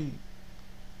body,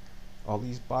 all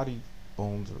these body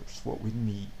bones are what we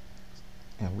need,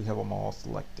 and we have them all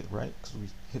selected, right? Because we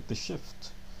hit the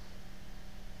shift.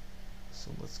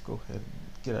 So let's go ahead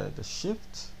and get out of the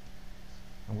shift,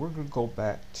 and we're going to go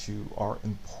back to our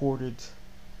imported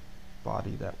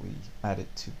body that we added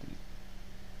to the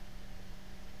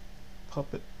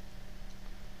puppet.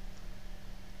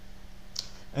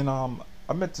 And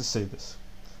I meant to say this.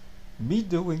 Me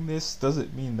doing this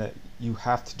doesn't mean that you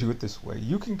have to do it this way.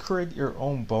 You can create your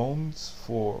own bones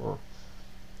for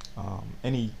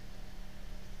anything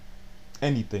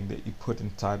that you put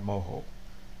inside MOHO.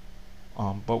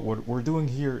 But what we're doing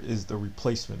here is the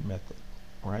replacement method,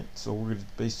 right? So we're going to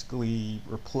basically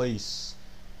replace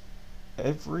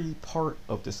every part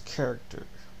of this character.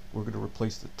 We're going to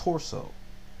replace the torso,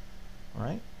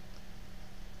 right?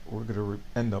 We're going to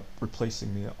end up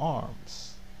replacing the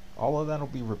arms. All of that will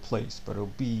be replaced, but it'll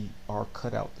be our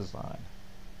cutout design.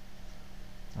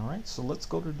 Alright, so let's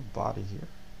go to the body here,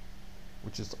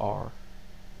 which is our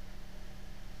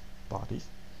body.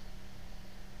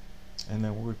 And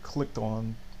then we're clicked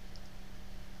on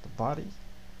the body.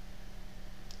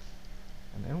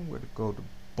 And then we're going to go to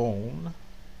bone.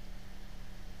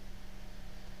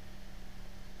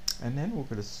 And then we're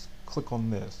going to click on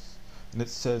this. And it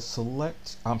says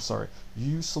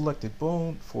use selected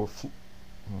bone for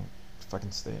if I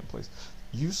can stay in place.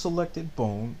 Use selected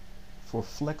bone for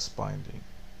flex binding.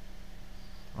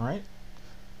 Alright?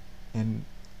 And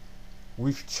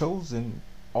we've chosen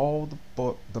all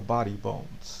the body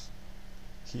bones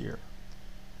here.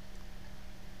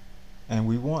 And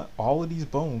we want all of these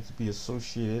bones to be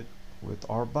associated with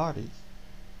our body.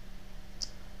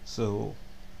 So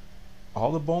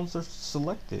all the bones are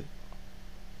selected.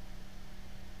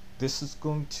 This is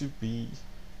going to be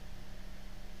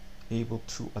able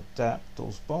to adapt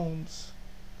those bones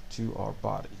to our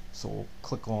body. So we'll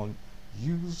click on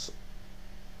use.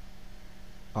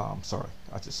 Sorry,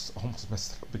 I just almost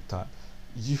messed it up big time.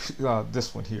 Use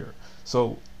this one here.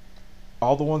 So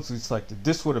all the ones we selected,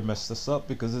 this would have messed us up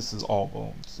because this is all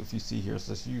bones. If you see here, it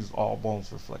says use all bones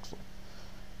for flex one.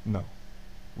 No,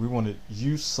 we want to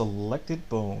use selected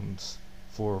bones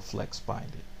for flex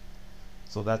binding.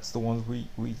 So that's the ones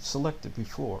we selected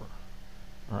before.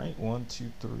 Alright, 1,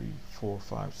 2, 3, 4,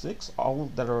 5, 6. All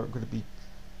of that are going to be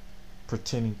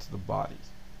pertaining to the body.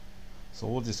 So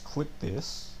we'll just click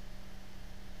this,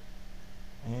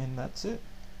 and that's it.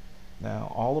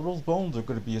 Now all of those bones are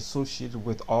going to be associated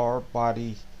with our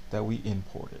body that we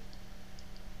imported.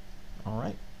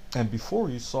 Alright, and before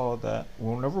you saw that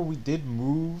whenever we did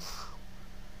move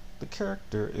the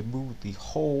character, it moved the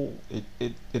whole,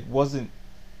 it wasn't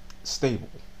stable.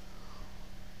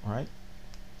 Alright,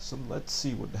 so let's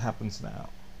see what happens now.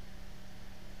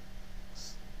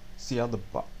 See how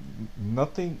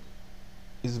nothing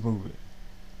is moving.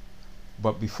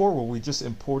 But before, when we just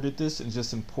imported this and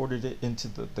just imported it into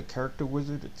the character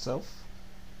wizard itself,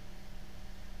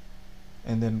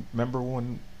 and then remember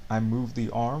when I moved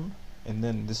the arm and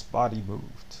then this body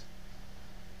moved,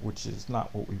 which is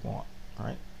not what we want.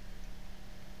 Alright,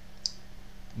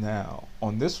 now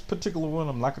on this particular one,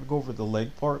 I'm not going to go over the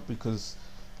leg part because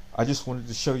I just wanted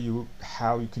to show you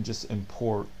how you can just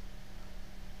import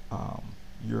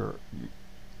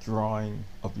drawing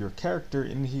of your character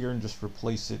in here and just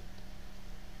replacing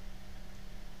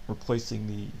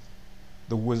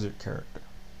the wizard character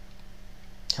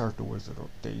wizard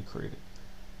that you created.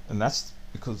 And that's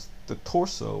because the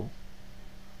torso,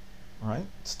 right,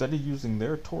 instead of using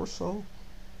their torso,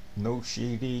 no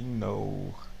shading,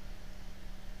 no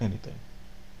anything,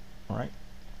 right?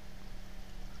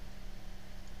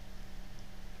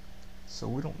 So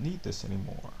we don't need this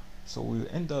anymore. So we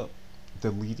end up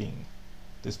deleting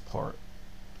this part.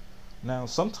 Now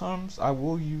sometimes I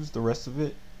will use the rest of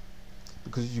it,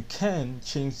 because you can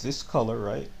change this color,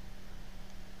 right?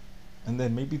 And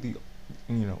then maybe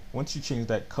once you change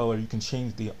that color, you can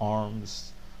change the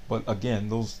arms. But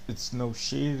again, it's no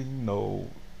shading, no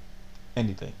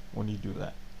anything when you do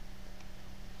that.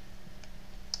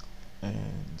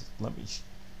 And let me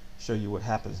show you what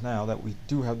happens now that we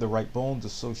do have the right bones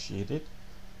associated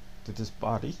to this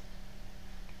body.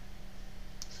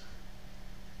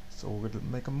 So we're going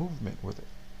to make a movement with it.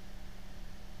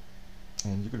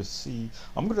 And you're going to see,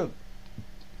 I'm going to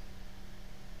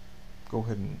go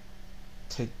ahead and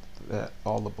take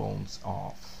all the bones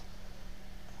off,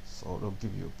 so it'll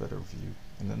give you a better view.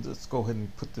 And then let's go ahead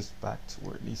and put this back to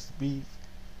where it needs to be,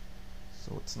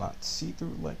 so it's not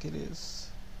see-through like it is.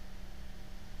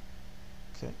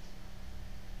 Okay.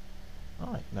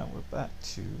 Alright, now we're back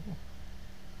to do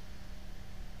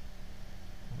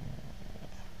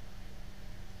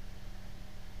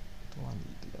I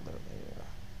need the other layer?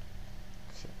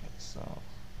 Okay, so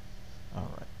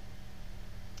alright.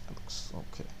 That looks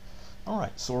okay.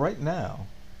 Alright, so right now,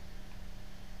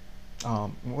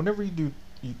 whenever you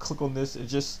click on this,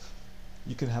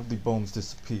 you can have the bones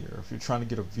disappear. If you're trying to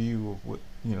get a view of what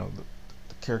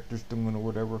the character's doing or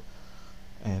whatever,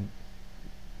 and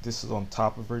this is on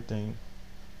top of everything,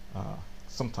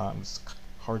 sometimes it's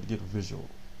hard to get a visual,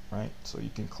 right? So you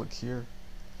can click here,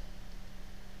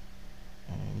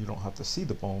 and you don't have to see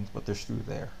the bones, but they're still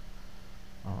there.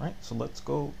 Alright, so let's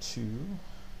go to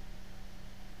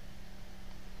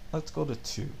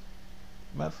 2.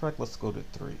 Matter of fact, let's go to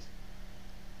 3.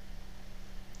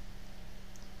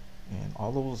 And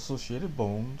all those associated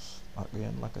bones,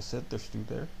 again, like I said, they're still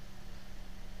there.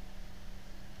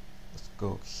 Let's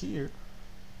go here.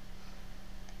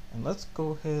 And let's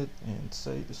go ahead and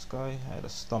say this guy had a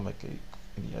stomach ache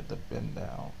and he had to bend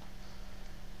down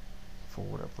for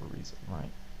whatever reason,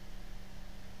 right?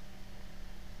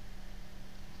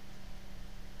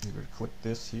 You're going to click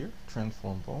this here,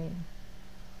 transform bone.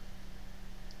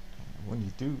 And when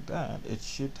you do that, it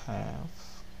should have,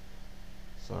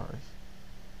 sorry,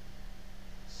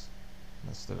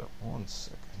 messed it up 1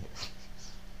 second here.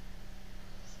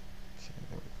 Okay,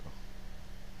 there we go.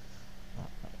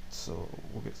 Alright, so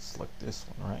we'll get select this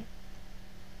one, right?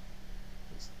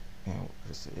 And we're going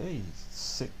to say, hey, he's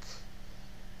sick.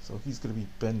 So he's going to be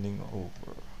bending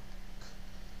over.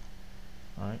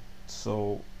 Alright,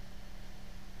 so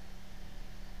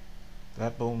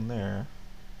that bone there,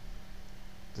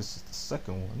 this is the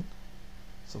second one.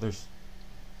 So there's,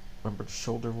 remember the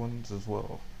shoulder ones as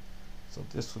well. So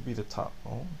this would be the top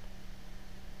bone.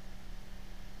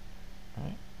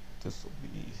 Alright, this will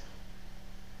be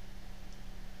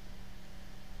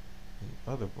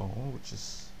the other bone, which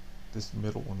is this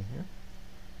middle one here.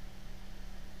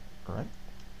 Alright,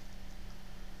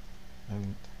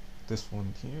 and this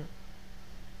one here,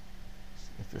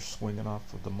 if you're swinging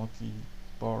off of the monkey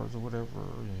bars or whatever,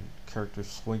 character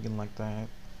swinging like that,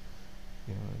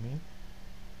 you know what I mean?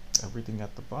 Everything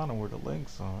at the bottom where the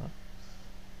legs are,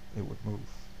 it would move.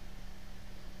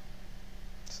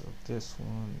 So this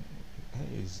one,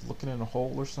 hey, he's looking in a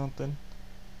hole or something,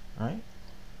 right?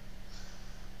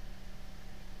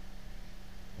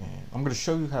 And I'm going to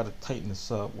show you how to tighten this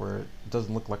up where it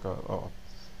doesn't look like a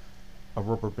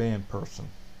rubber band person,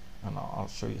 and I'll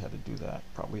show you how to do that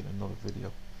probably in another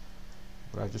video.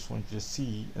 But I just wanted you to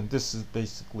see, and this is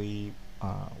basically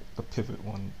the pivot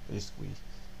one, basically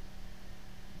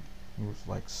moves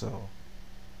like so.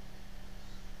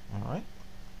 Alright,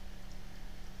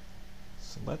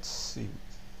 so let's see,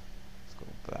 let's go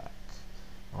back.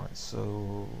 Alright,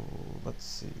 so let's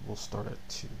see, we'll start at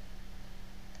 2.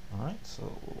 Alright, so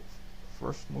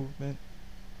first movement,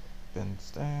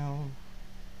 bends down.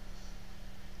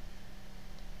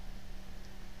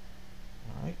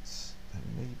 Alright, and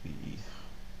maybe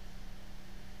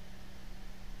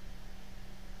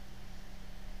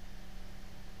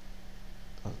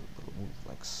does a little move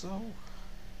like so.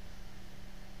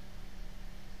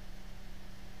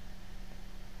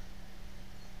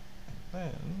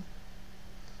 Then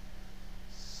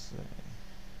say,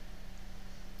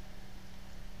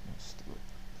 let's do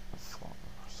it far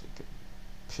so you get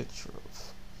a picture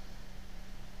of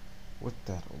what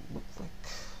that'll look like.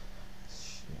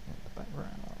 Shit in the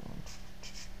background.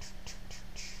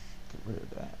 Get rid of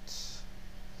that.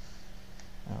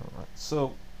 Alright,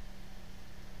 so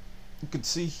you can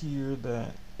see here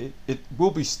that it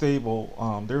will be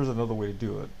stable. There's another way to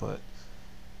do it, but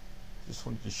just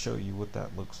wanted to show you what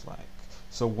that looks like.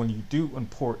 So when you do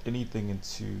import anything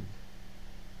into,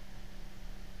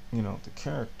 you know, the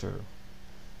character,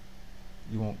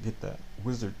 you won't get that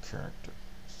wizard character.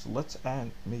 So let's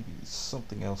add maybe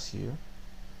something else here.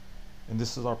 And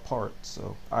this is our part.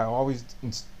 So I always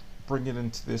bring it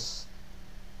into this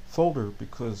folder,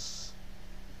 because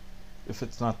if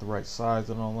it's not the right size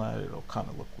and all that, it'll kind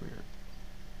of look weird.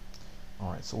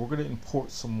 Alright, so we're going to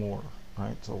import some more.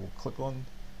 Alright, so we'll click on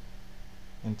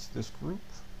into this group,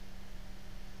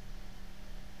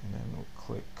 and then we'll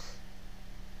click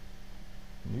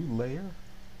new layer,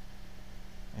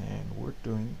 and we're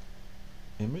doing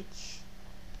image,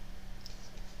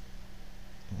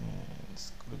 and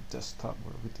let's go to desktop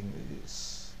where everything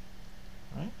is.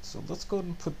 Alright, so let's go ahead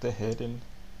and put the head in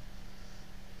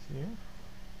here.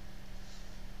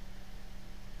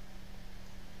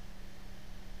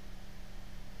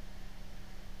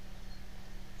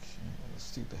 Okay,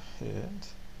 let's do the head.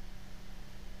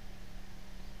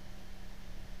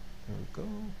 There we go.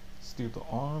 Let's do the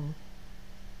arm.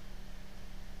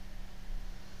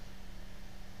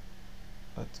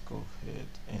 Let's go ahead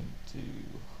and do,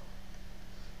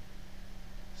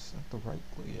 is that the right,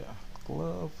 yeah,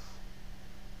 glove.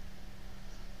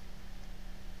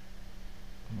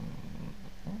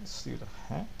 Let's do the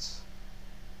hat.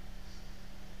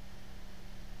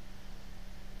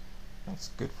 That's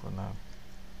good for now.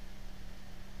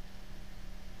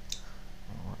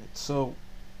 Alright, so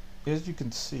as you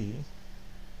can see,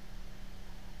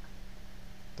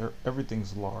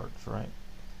 everything's large, right?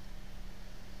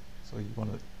 So you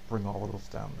want to bring all of those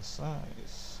down to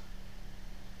size.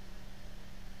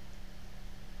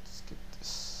 Let's get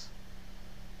this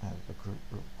out of the group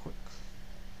real quick,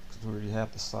 because we already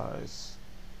have the size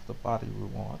of the body we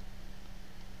want.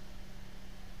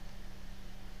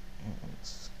 And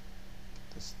let's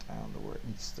get this down to where it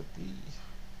needs to be.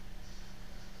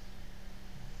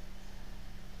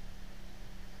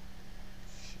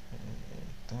 Okay,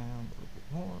 down a little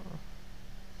bit more.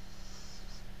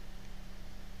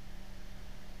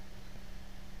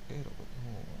 A little bit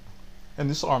more. And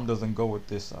this arm doesn't go with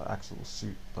this actual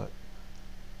suit, but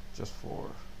just for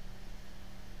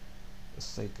the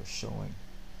sake of showing,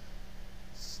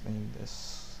 let's name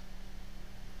this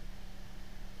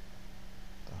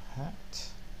the hat.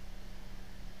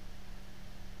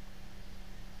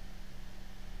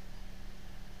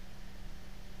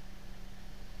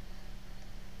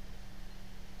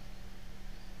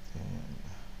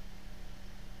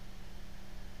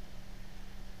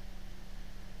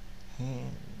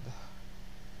 And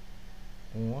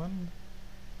one,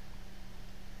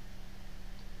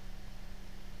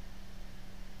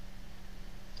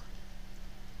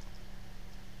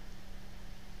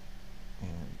 and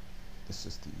this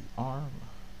is the arm,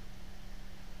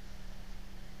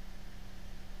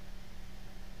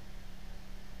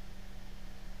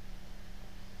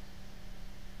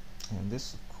 and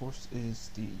this of course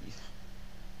is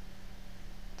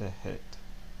the head.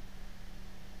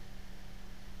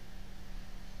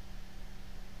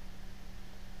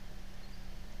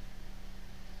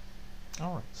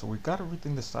 Alright, so we got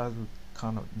everything the size we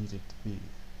kind of needed to be.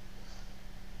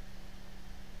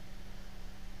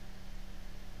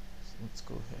 So let's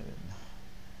go ahead and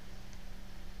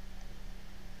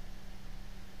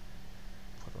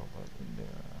put all that in there.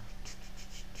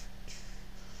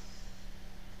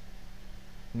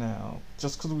 Now,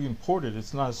 just because we imported,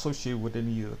 it's not associated with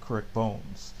any of the correct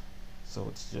bones. So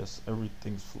it's just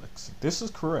everything's flexing. This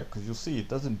is correct, because you'll see it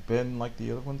doesn't bend like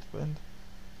the other ones bend.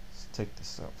 Take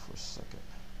this out for a second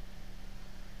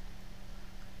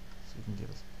so you can get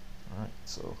it. Alright,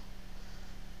 so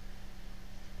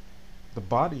the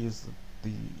body is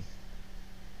the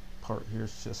part here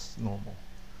is just normal,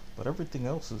 but everything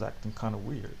else is acting kind of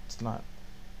weird. It's not,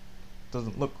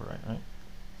 doesn't look right?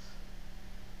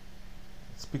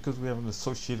 It's because we haven't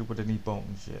associated with any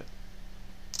bones yet.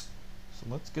 So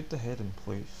let's get the head in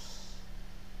place.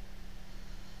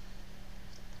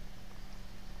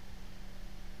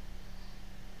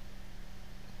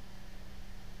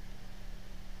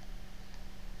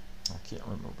 I can't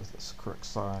remember if it's the correct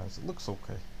size. It looks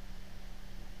okay.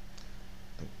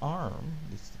 The arm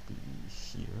needs to be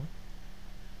here.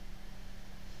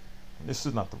 And this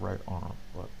is not the right arm,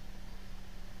 but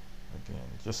again,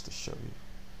 just to show you,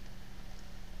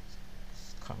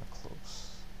 it's kind of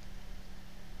close.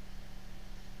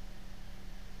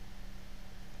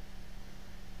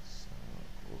 So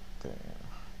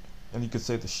And you could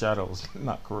say the shadow is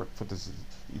not correct for this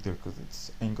either because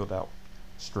it's angled out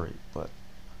straight, but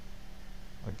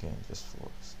again, just for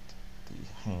the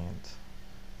hand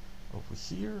over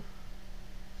here.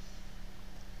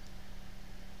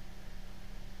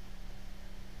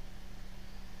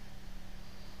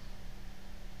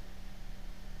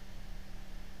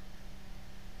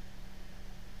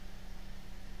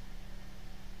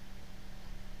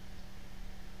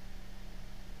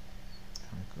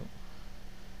 There we go.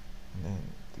 And then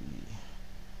the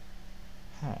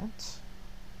hat.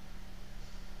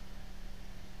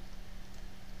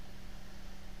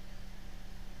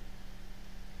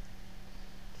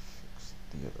 Fix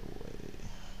it the other way.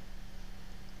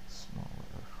 Smaller.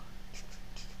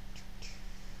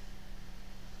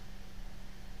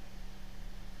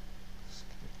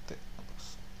 That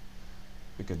looks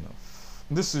big enough.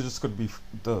 This is just going to be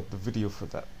the video for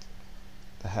the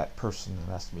hat person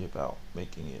that asked me about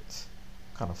making it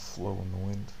kind of flow in the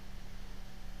wind.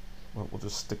 But we'll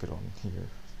just stick it on here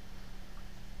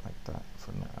like that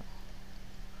for now.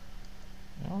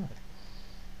 Alright.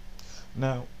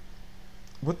 Now,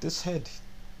 with this head,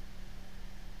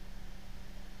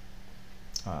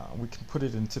 we can put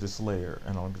it into this layer,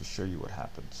 and I'm going to show you what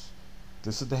happens.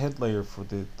 This is the head layer for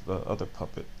the other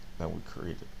puppet that we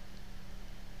created.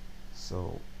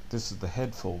 So this is the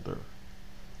head folder,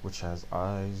 which has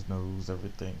eyes, nose,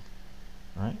 everything,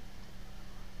 right?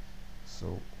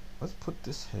 So let's put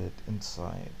this head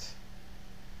inside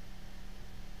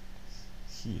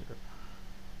here.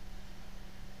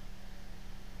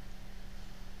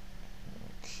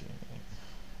 Okay.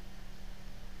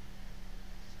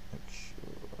 Make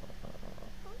sure.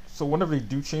 So whenever you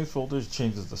do change folders, it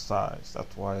changes the size.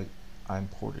 That's why I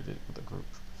imported it with the group.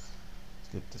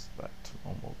 Let's get this back to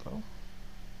normal though.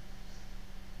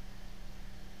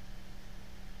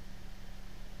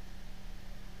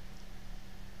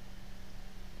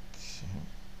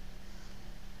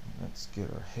 Let's get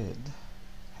our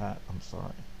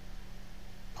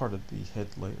part of the head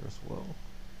layer as well.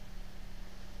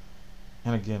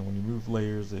 And again, when you move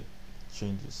layers, it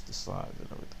changes the size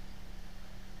and everything.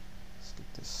 Let's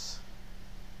get this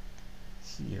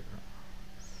here.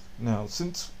 Now,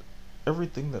 since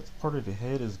everything that's part of the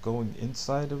head is going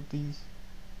inside of the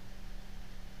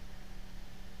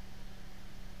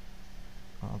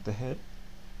head,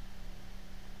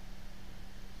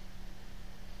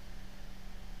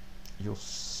 you'll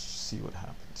see what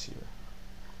happens here.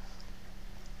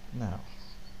 Now,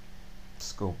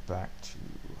 let's go back to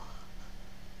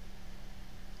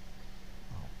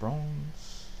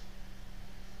bronze.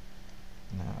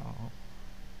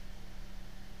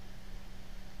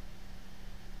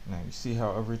 Now you see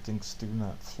how everything's still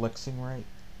not flexing right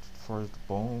as far as the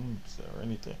bones or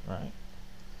anything, right?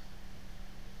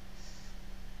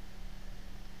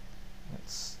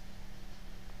 Let's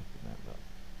open that up.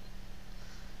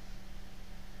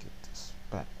 Get this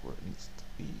back where it needs to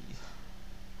be.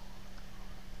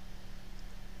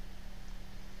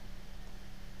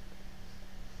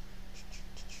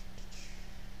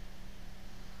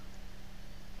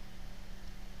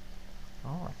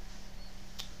 Alright.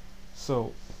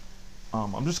 So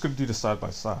I'm just going to do this side by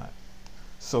side.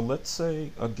 So let's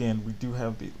say again we do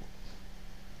have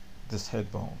this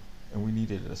head bone, and we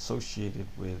need it associated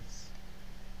with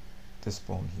this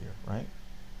bone here, right?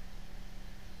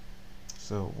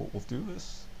 So what we'll do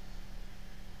is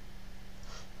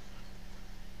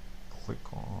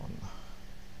click on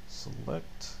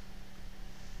select,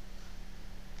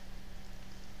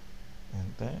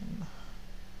 and then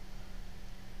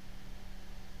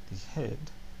the head,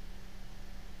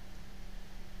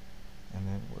 and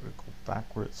then we're going to go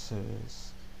back where it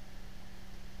says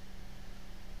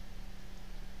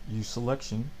use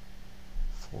selection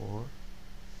for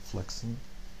flexing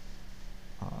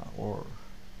or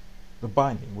the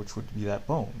binding, which would be that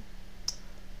bone.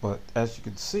 But as you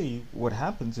can see, what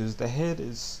happens is the head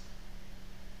is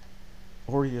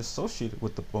already associated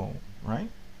with the bone, right?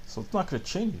 So it's not going to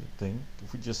change anything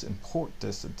if we just import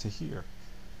this into here,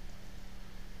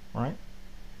 right?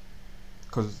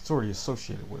 Because it's already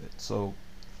associated with it. So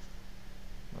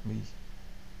let me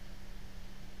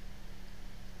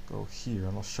go here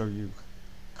and I'll show you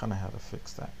kind of how to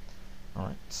fix that.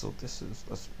 Alright, so this is,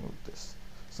 let's remove this.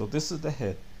 So this is the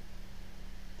head,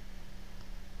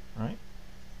 right?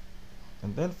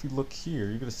 And then if you look here,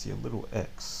 you're going to see a little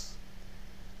X,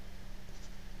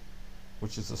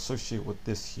 which is associated with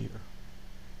this here.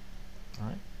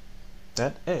 Alright,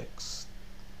 that X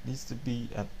needs to be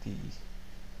at the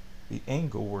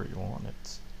angle where you want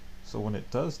it. So when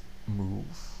it does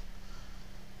move,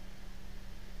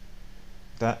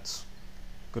 that's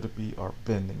going to be our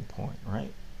bending point,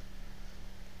 right?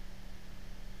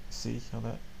 See how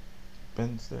that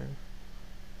bends there?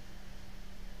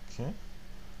 Okay.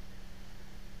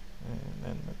 And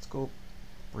then let's go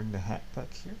bring the hat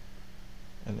back here.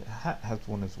 And the hat has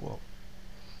one as well.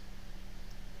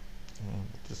 And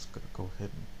we're just gonna go ahead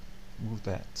and move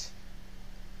that.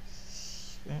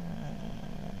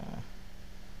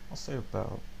 I'll say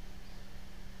about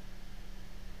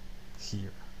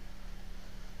here.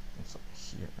 It's up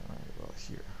here, right about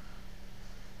here.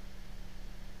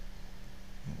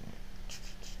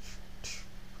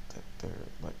 Put that there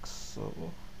like so.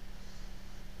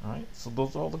 Alright, so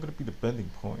those are all going to be the bending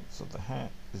points. So the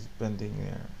hat is bending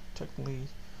there. Technically,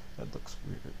 that looks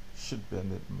weird. It should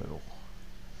bend in the middle.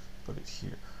 Put it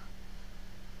here.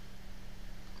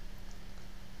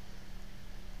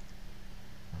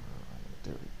 Alright,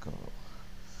 there we go.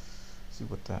 See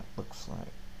what that looks like.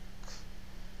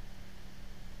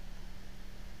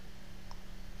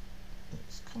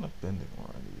 It's kind of bending where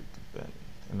I needed to bend.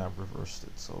 And I reversed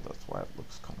it, so that's why it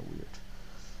looks kind of weird.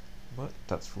 But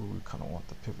that's where we kind of want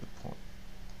the pivot point.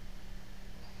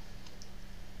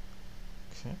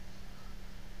 Okay.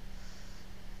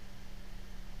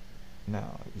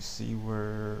 Now you see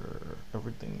where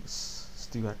everything's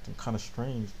still acting kind of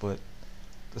strange, but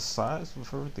the size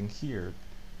of everything here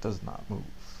does not move.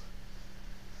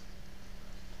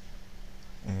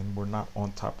 And we're not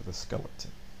on top of the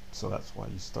skeleton. So that's why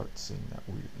you start seeing that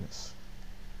weirdness.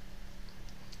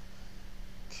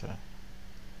 Okay.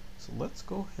 So let's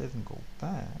go ahead and go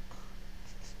back.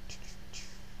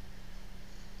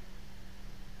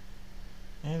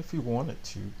 And if you wanted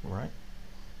to, right?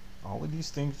 All of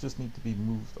these things just need to be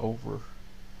moved over.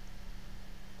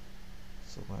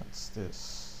 So that's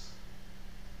this,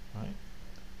 right? And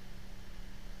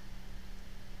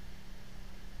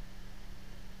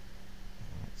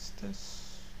that's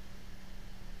this.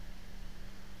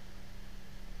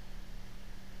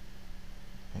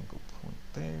 Angle point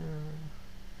there.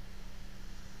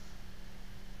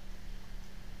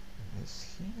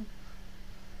 This here,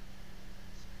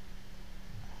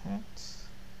 hat.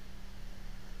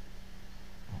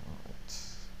 Alright.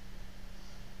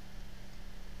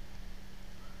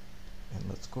 And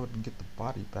let's go ahead and get the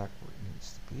body back where it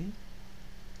needs to be.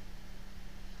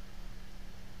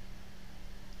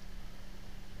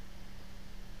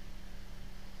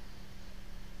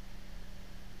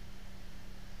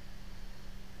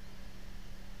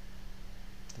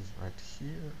 Is right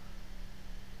here.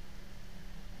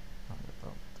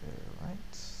 About there,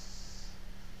 right?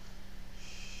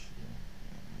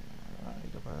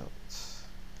 Right about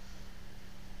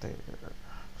there.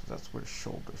 So that's where the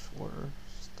shoulders were.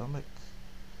 Stomach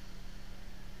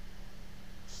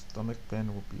bend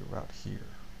will be around here.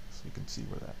 So you can see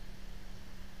where that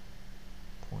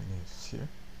point is here.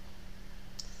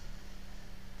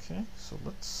 Okay, so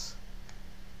let's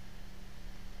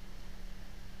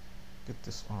get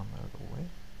this arm out of the way.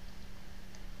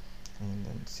 And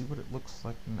then see what it looks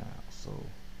like now. So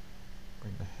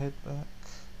bring the head back.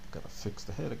 Gotta fix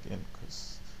the head again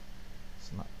because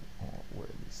it's not all where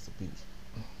it needs to be.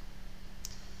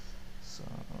 So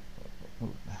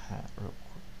move the hat real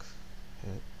quick.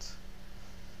 Head.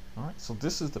 Alright, so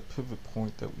this is the pivot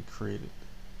point that we created.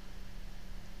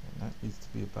 And that needs to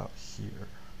be about here.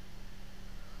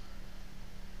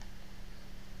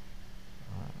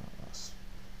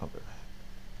 Other head.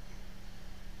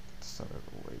 Get this out of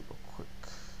the way real quick.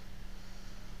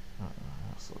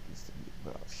 So it needs to be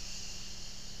about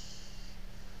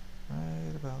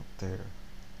right about there.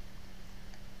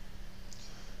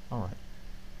 Alright.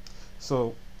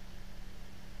 So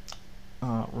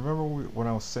remember when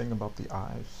I was saying about the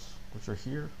eyes, which are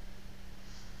here?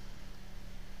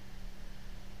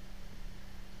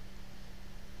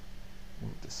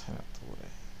 Move this hand out the way.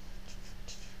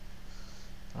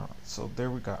 Alright, so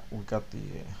there we got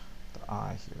the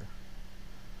eye here.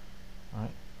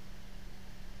 Alright.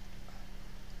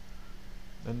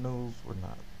 The nose, we're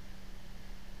not.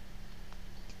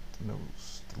 The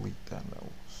nose, delete that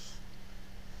nose.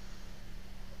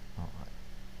 Alright.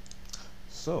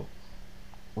 So,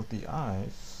 with the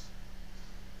eyes,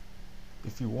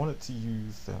 if you wanted to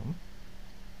use them,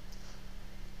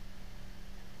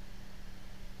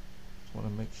 just want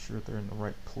to make sure they're in the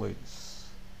right place.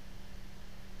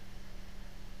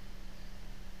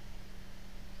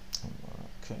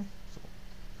 Okay, so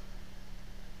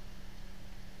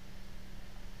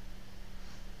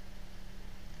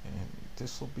and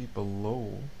this will be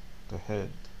below the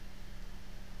head.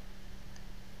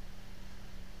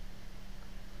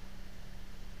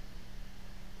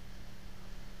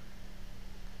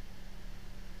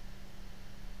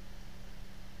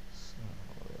 So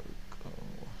there we go.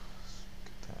 Let's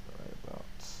get that right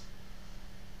about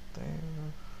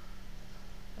there.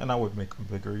 and I would make them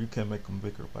bigger. You can make them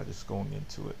bigger by just going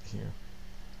into it here,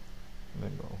 and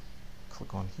then go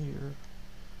click on here,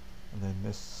 and then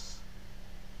this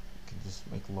you can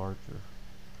just make larger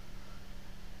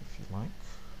if you like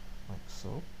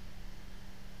so.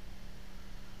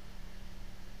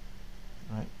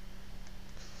 Right.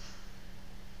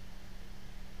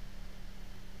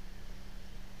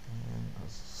 And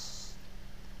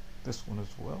this one as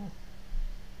well.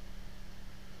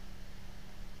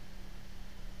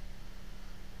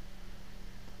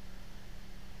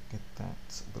 Get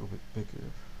that a little bit bigger.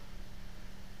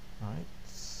 Right,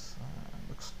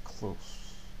 looks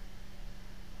close.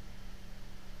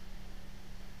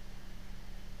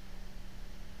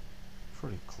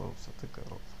 Pretty close. I think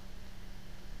that'll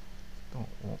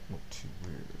won't look too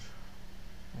weird.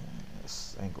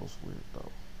 This angle's weird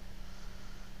though.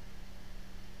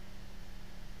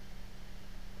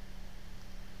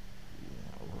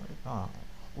 Yeah, right.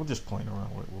 We're just playing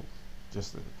around with it. We'll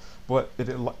just but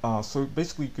so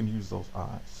basically you can use those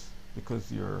eyes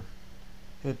because your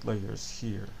head layer is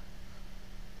here.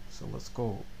 So let's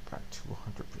go back to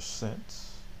 100%.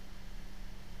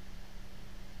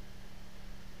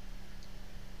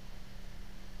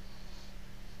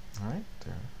 Right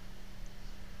there.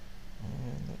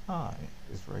 And the eye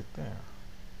is right there.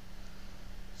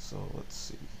 So let's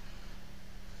see.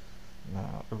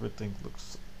 Now everything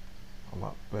looks a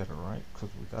lot better, right? Because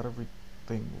we got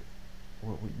everything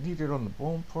what we needed on the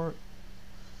bone part.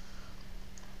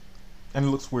 And it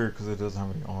looks weird because it doesn't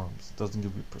have any arms. It doesn't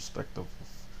give you perspective of,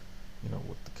 you know,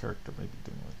 what the character may be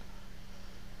doing.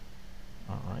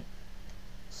 Alright.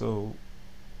 So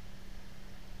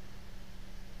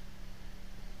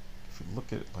if you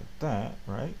look at it like that,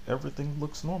 right, everything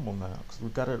looks normal now because we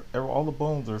got it. All the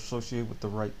bones are associated with the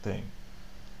right thing.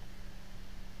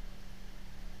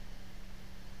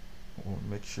 We'll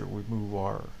make sure we move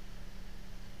our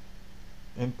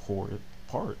imported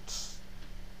parts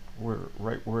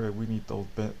right where we need those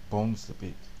bones to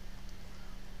be.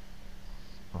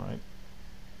 All right.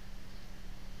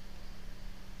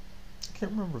 I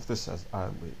can't remember if this has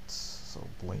eyelids. So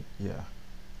blink, yeah,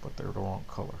 but they're the wrong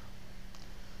color.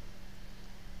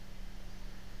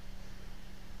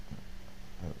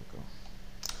 There we go.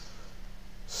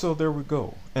 So there we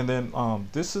go. And then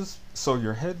this is, so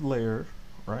your head layer,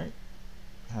 right,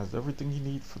 has everything you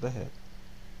need for the head.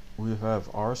 We have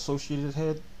our associated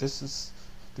head. This is,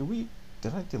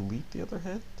 did I delete the other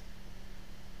head?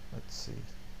 Let's see.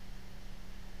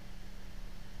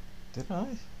 Did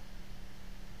I?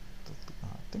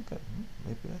 I think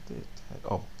maybe I did.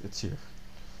 Oh, it's here.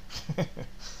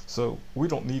 So we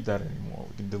don't need that anymore.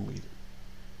 We can delete it.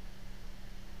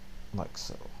 Like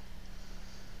so.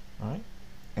 Alright?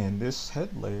 And this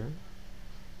head layer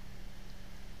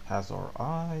has our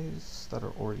eyes that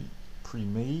are already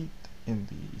pre-made in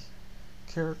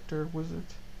the character wizard.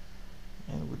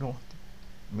 And we don't have to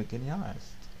make any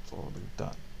eyes. It's already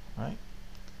done. Right?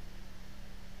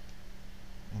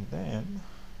 And then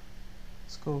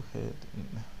let's go ahead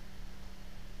and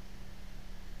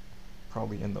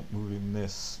probably end up moving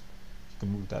this. You can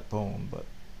move that bone, but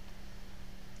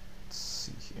let's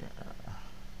see here.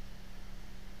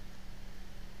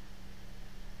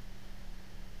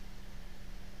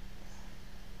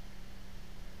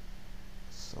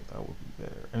 So that would be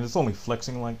there. And it's only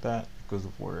flexing like that because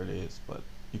of where it is, but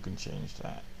you can change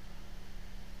that.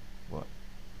 But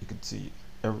you can see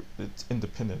it's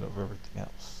independent of everything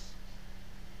else.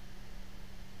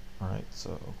 Alright,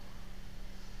 so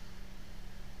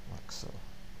like so.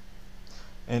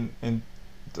 And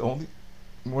the only,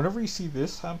 whenever you see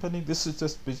this happening, this is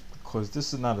just because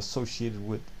this is not associated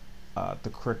with the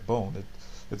correct bone.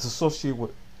 It's associated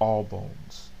with all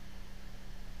bones.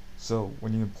 So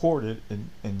when you import it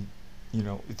and you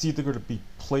know, it's either going to be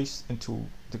placed into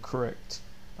the correct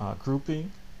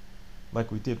grouping,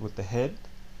 like we did with the head,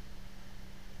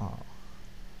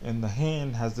 and the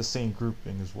hand has the same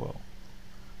grouping as well.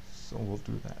 So we'll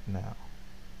do that now.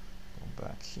 Go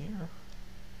back here,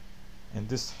 and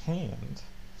this hand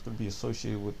is going to be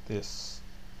associated with this,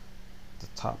 the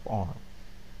top arm,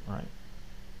 right?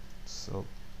 So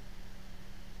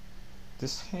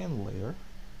this hand layer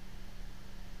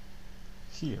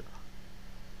here,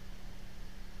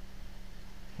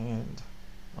 hand,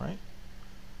 right?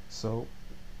 So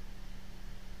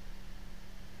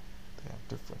they have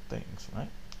different things,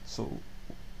 right? So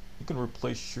you can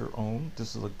replace your own.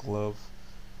 This is a glove,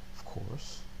 of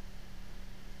course,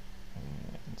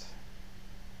 and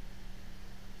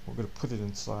we're going to put it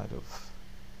inside of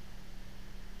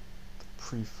the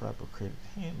prefabricated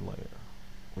hand layer,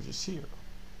 which is here.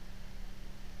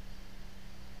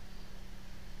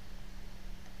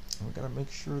 And we got to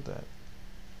make sure that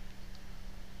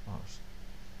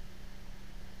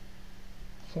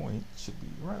point should be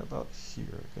right about here,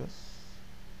 I guess.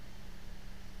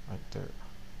 Right there.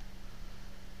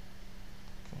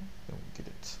 Okay, then we get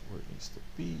it where it needs to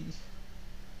be.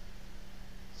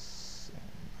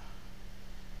 And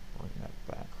bring that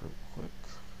back real quick.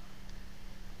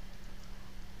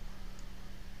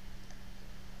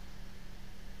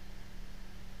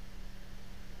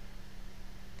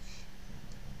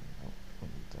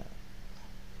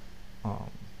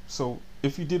 So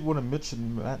if you did want to mix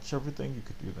and match everything, you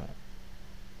could do that.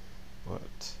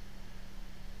 But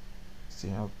see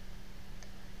how,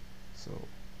 so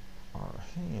our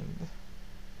hand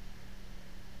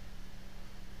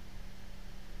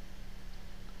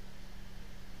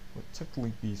would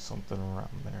technically be something around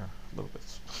there, a little bit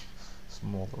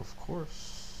smaller, of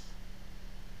course.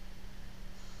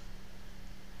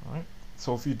 All right.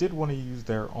 So if you did want to use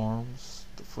their arms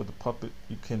for the puppet,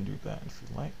 you can do that if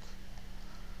you like.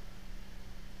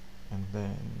 And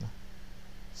then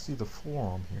see the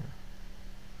forearm here.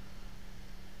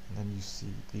 And then you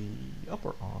see the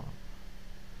upper arm.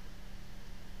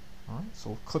 Alright,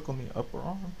 so click on the upper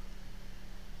arm.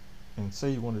 And say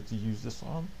you wanted to use this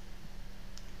arm.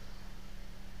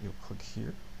 You'll click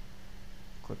here.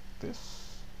 Click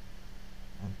this.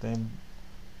 And then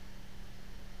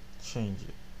change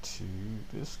it to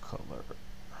this color.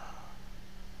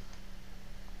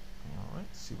 Alright,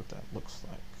 see what that looks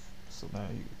like. So now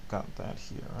you got that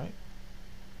here, right?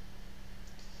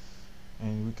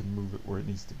 And we can move it where it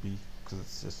needs to be because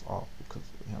it's just off because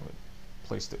we haven't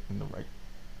placed it in the right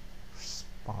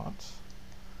spot.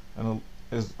 And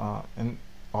and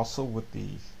also with the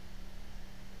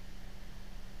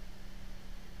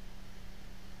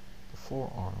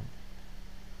forearm,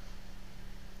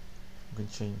 we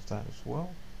can change that as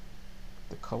well,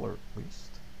 the color at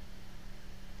least.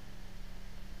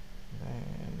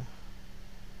 And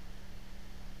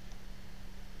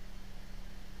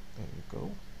there you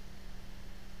go.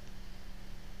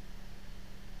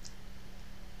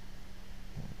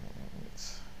 And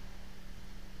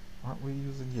aren't we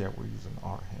using? Yeah, we're using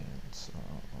our hands.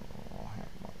 I'll have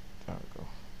my, there we go.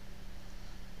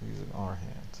 We're using our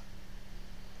hand.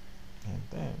 And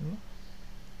then,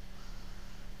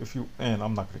 if you, and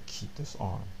I'm not going to keep this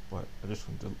arm, but I just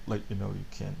want to let you know you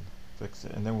can fix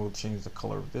it. And then we'll change the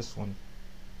color of this one.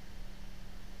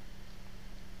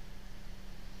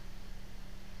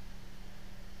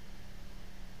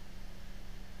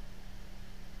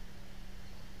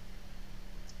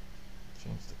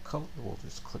 Change the color, we'll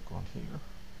just click on here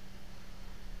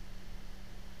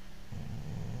and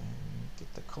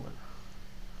get the color.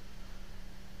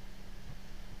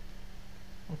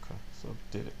 Okay, so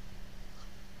did it.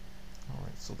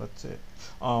 Alright, so that's it.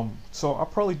 So I'll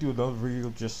probably do another video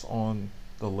just on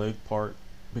the leg part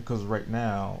because right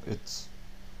now it's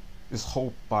this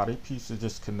whole body piece is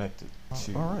just connected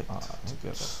to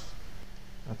together.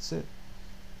 That's it.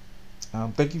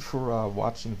 Thank you for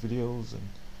watching the videos, and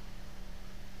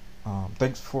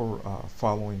thanks for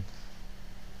following.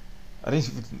 I didn't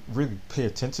even really pay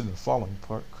attention to the following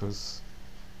part because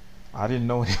I didn't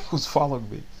know anyone was following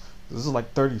me. This is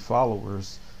like 30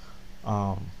 followers,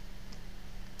 and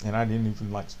I didn't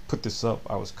even like put this up.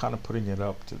 I was kind of putting it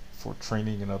up for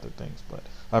training and other things, but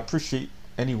I appreciate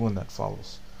anyone that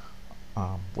follows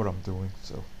what I'm doing.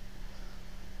 So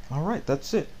all right,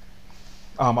 that's it.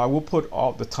 I will put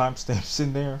all the timestamps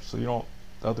in there so you don't,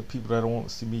 the other people that don't want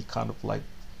to see me kind of like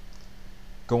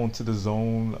go into the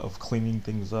zone of cleaning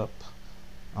things up.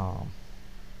 I'll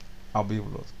be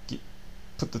able to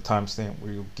put the timestamp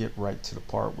where you'll get right to the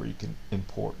part where you can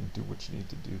import and do what you need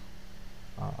to do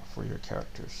for your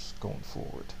characters going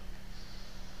forward.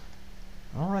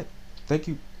 All right, thank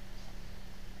you.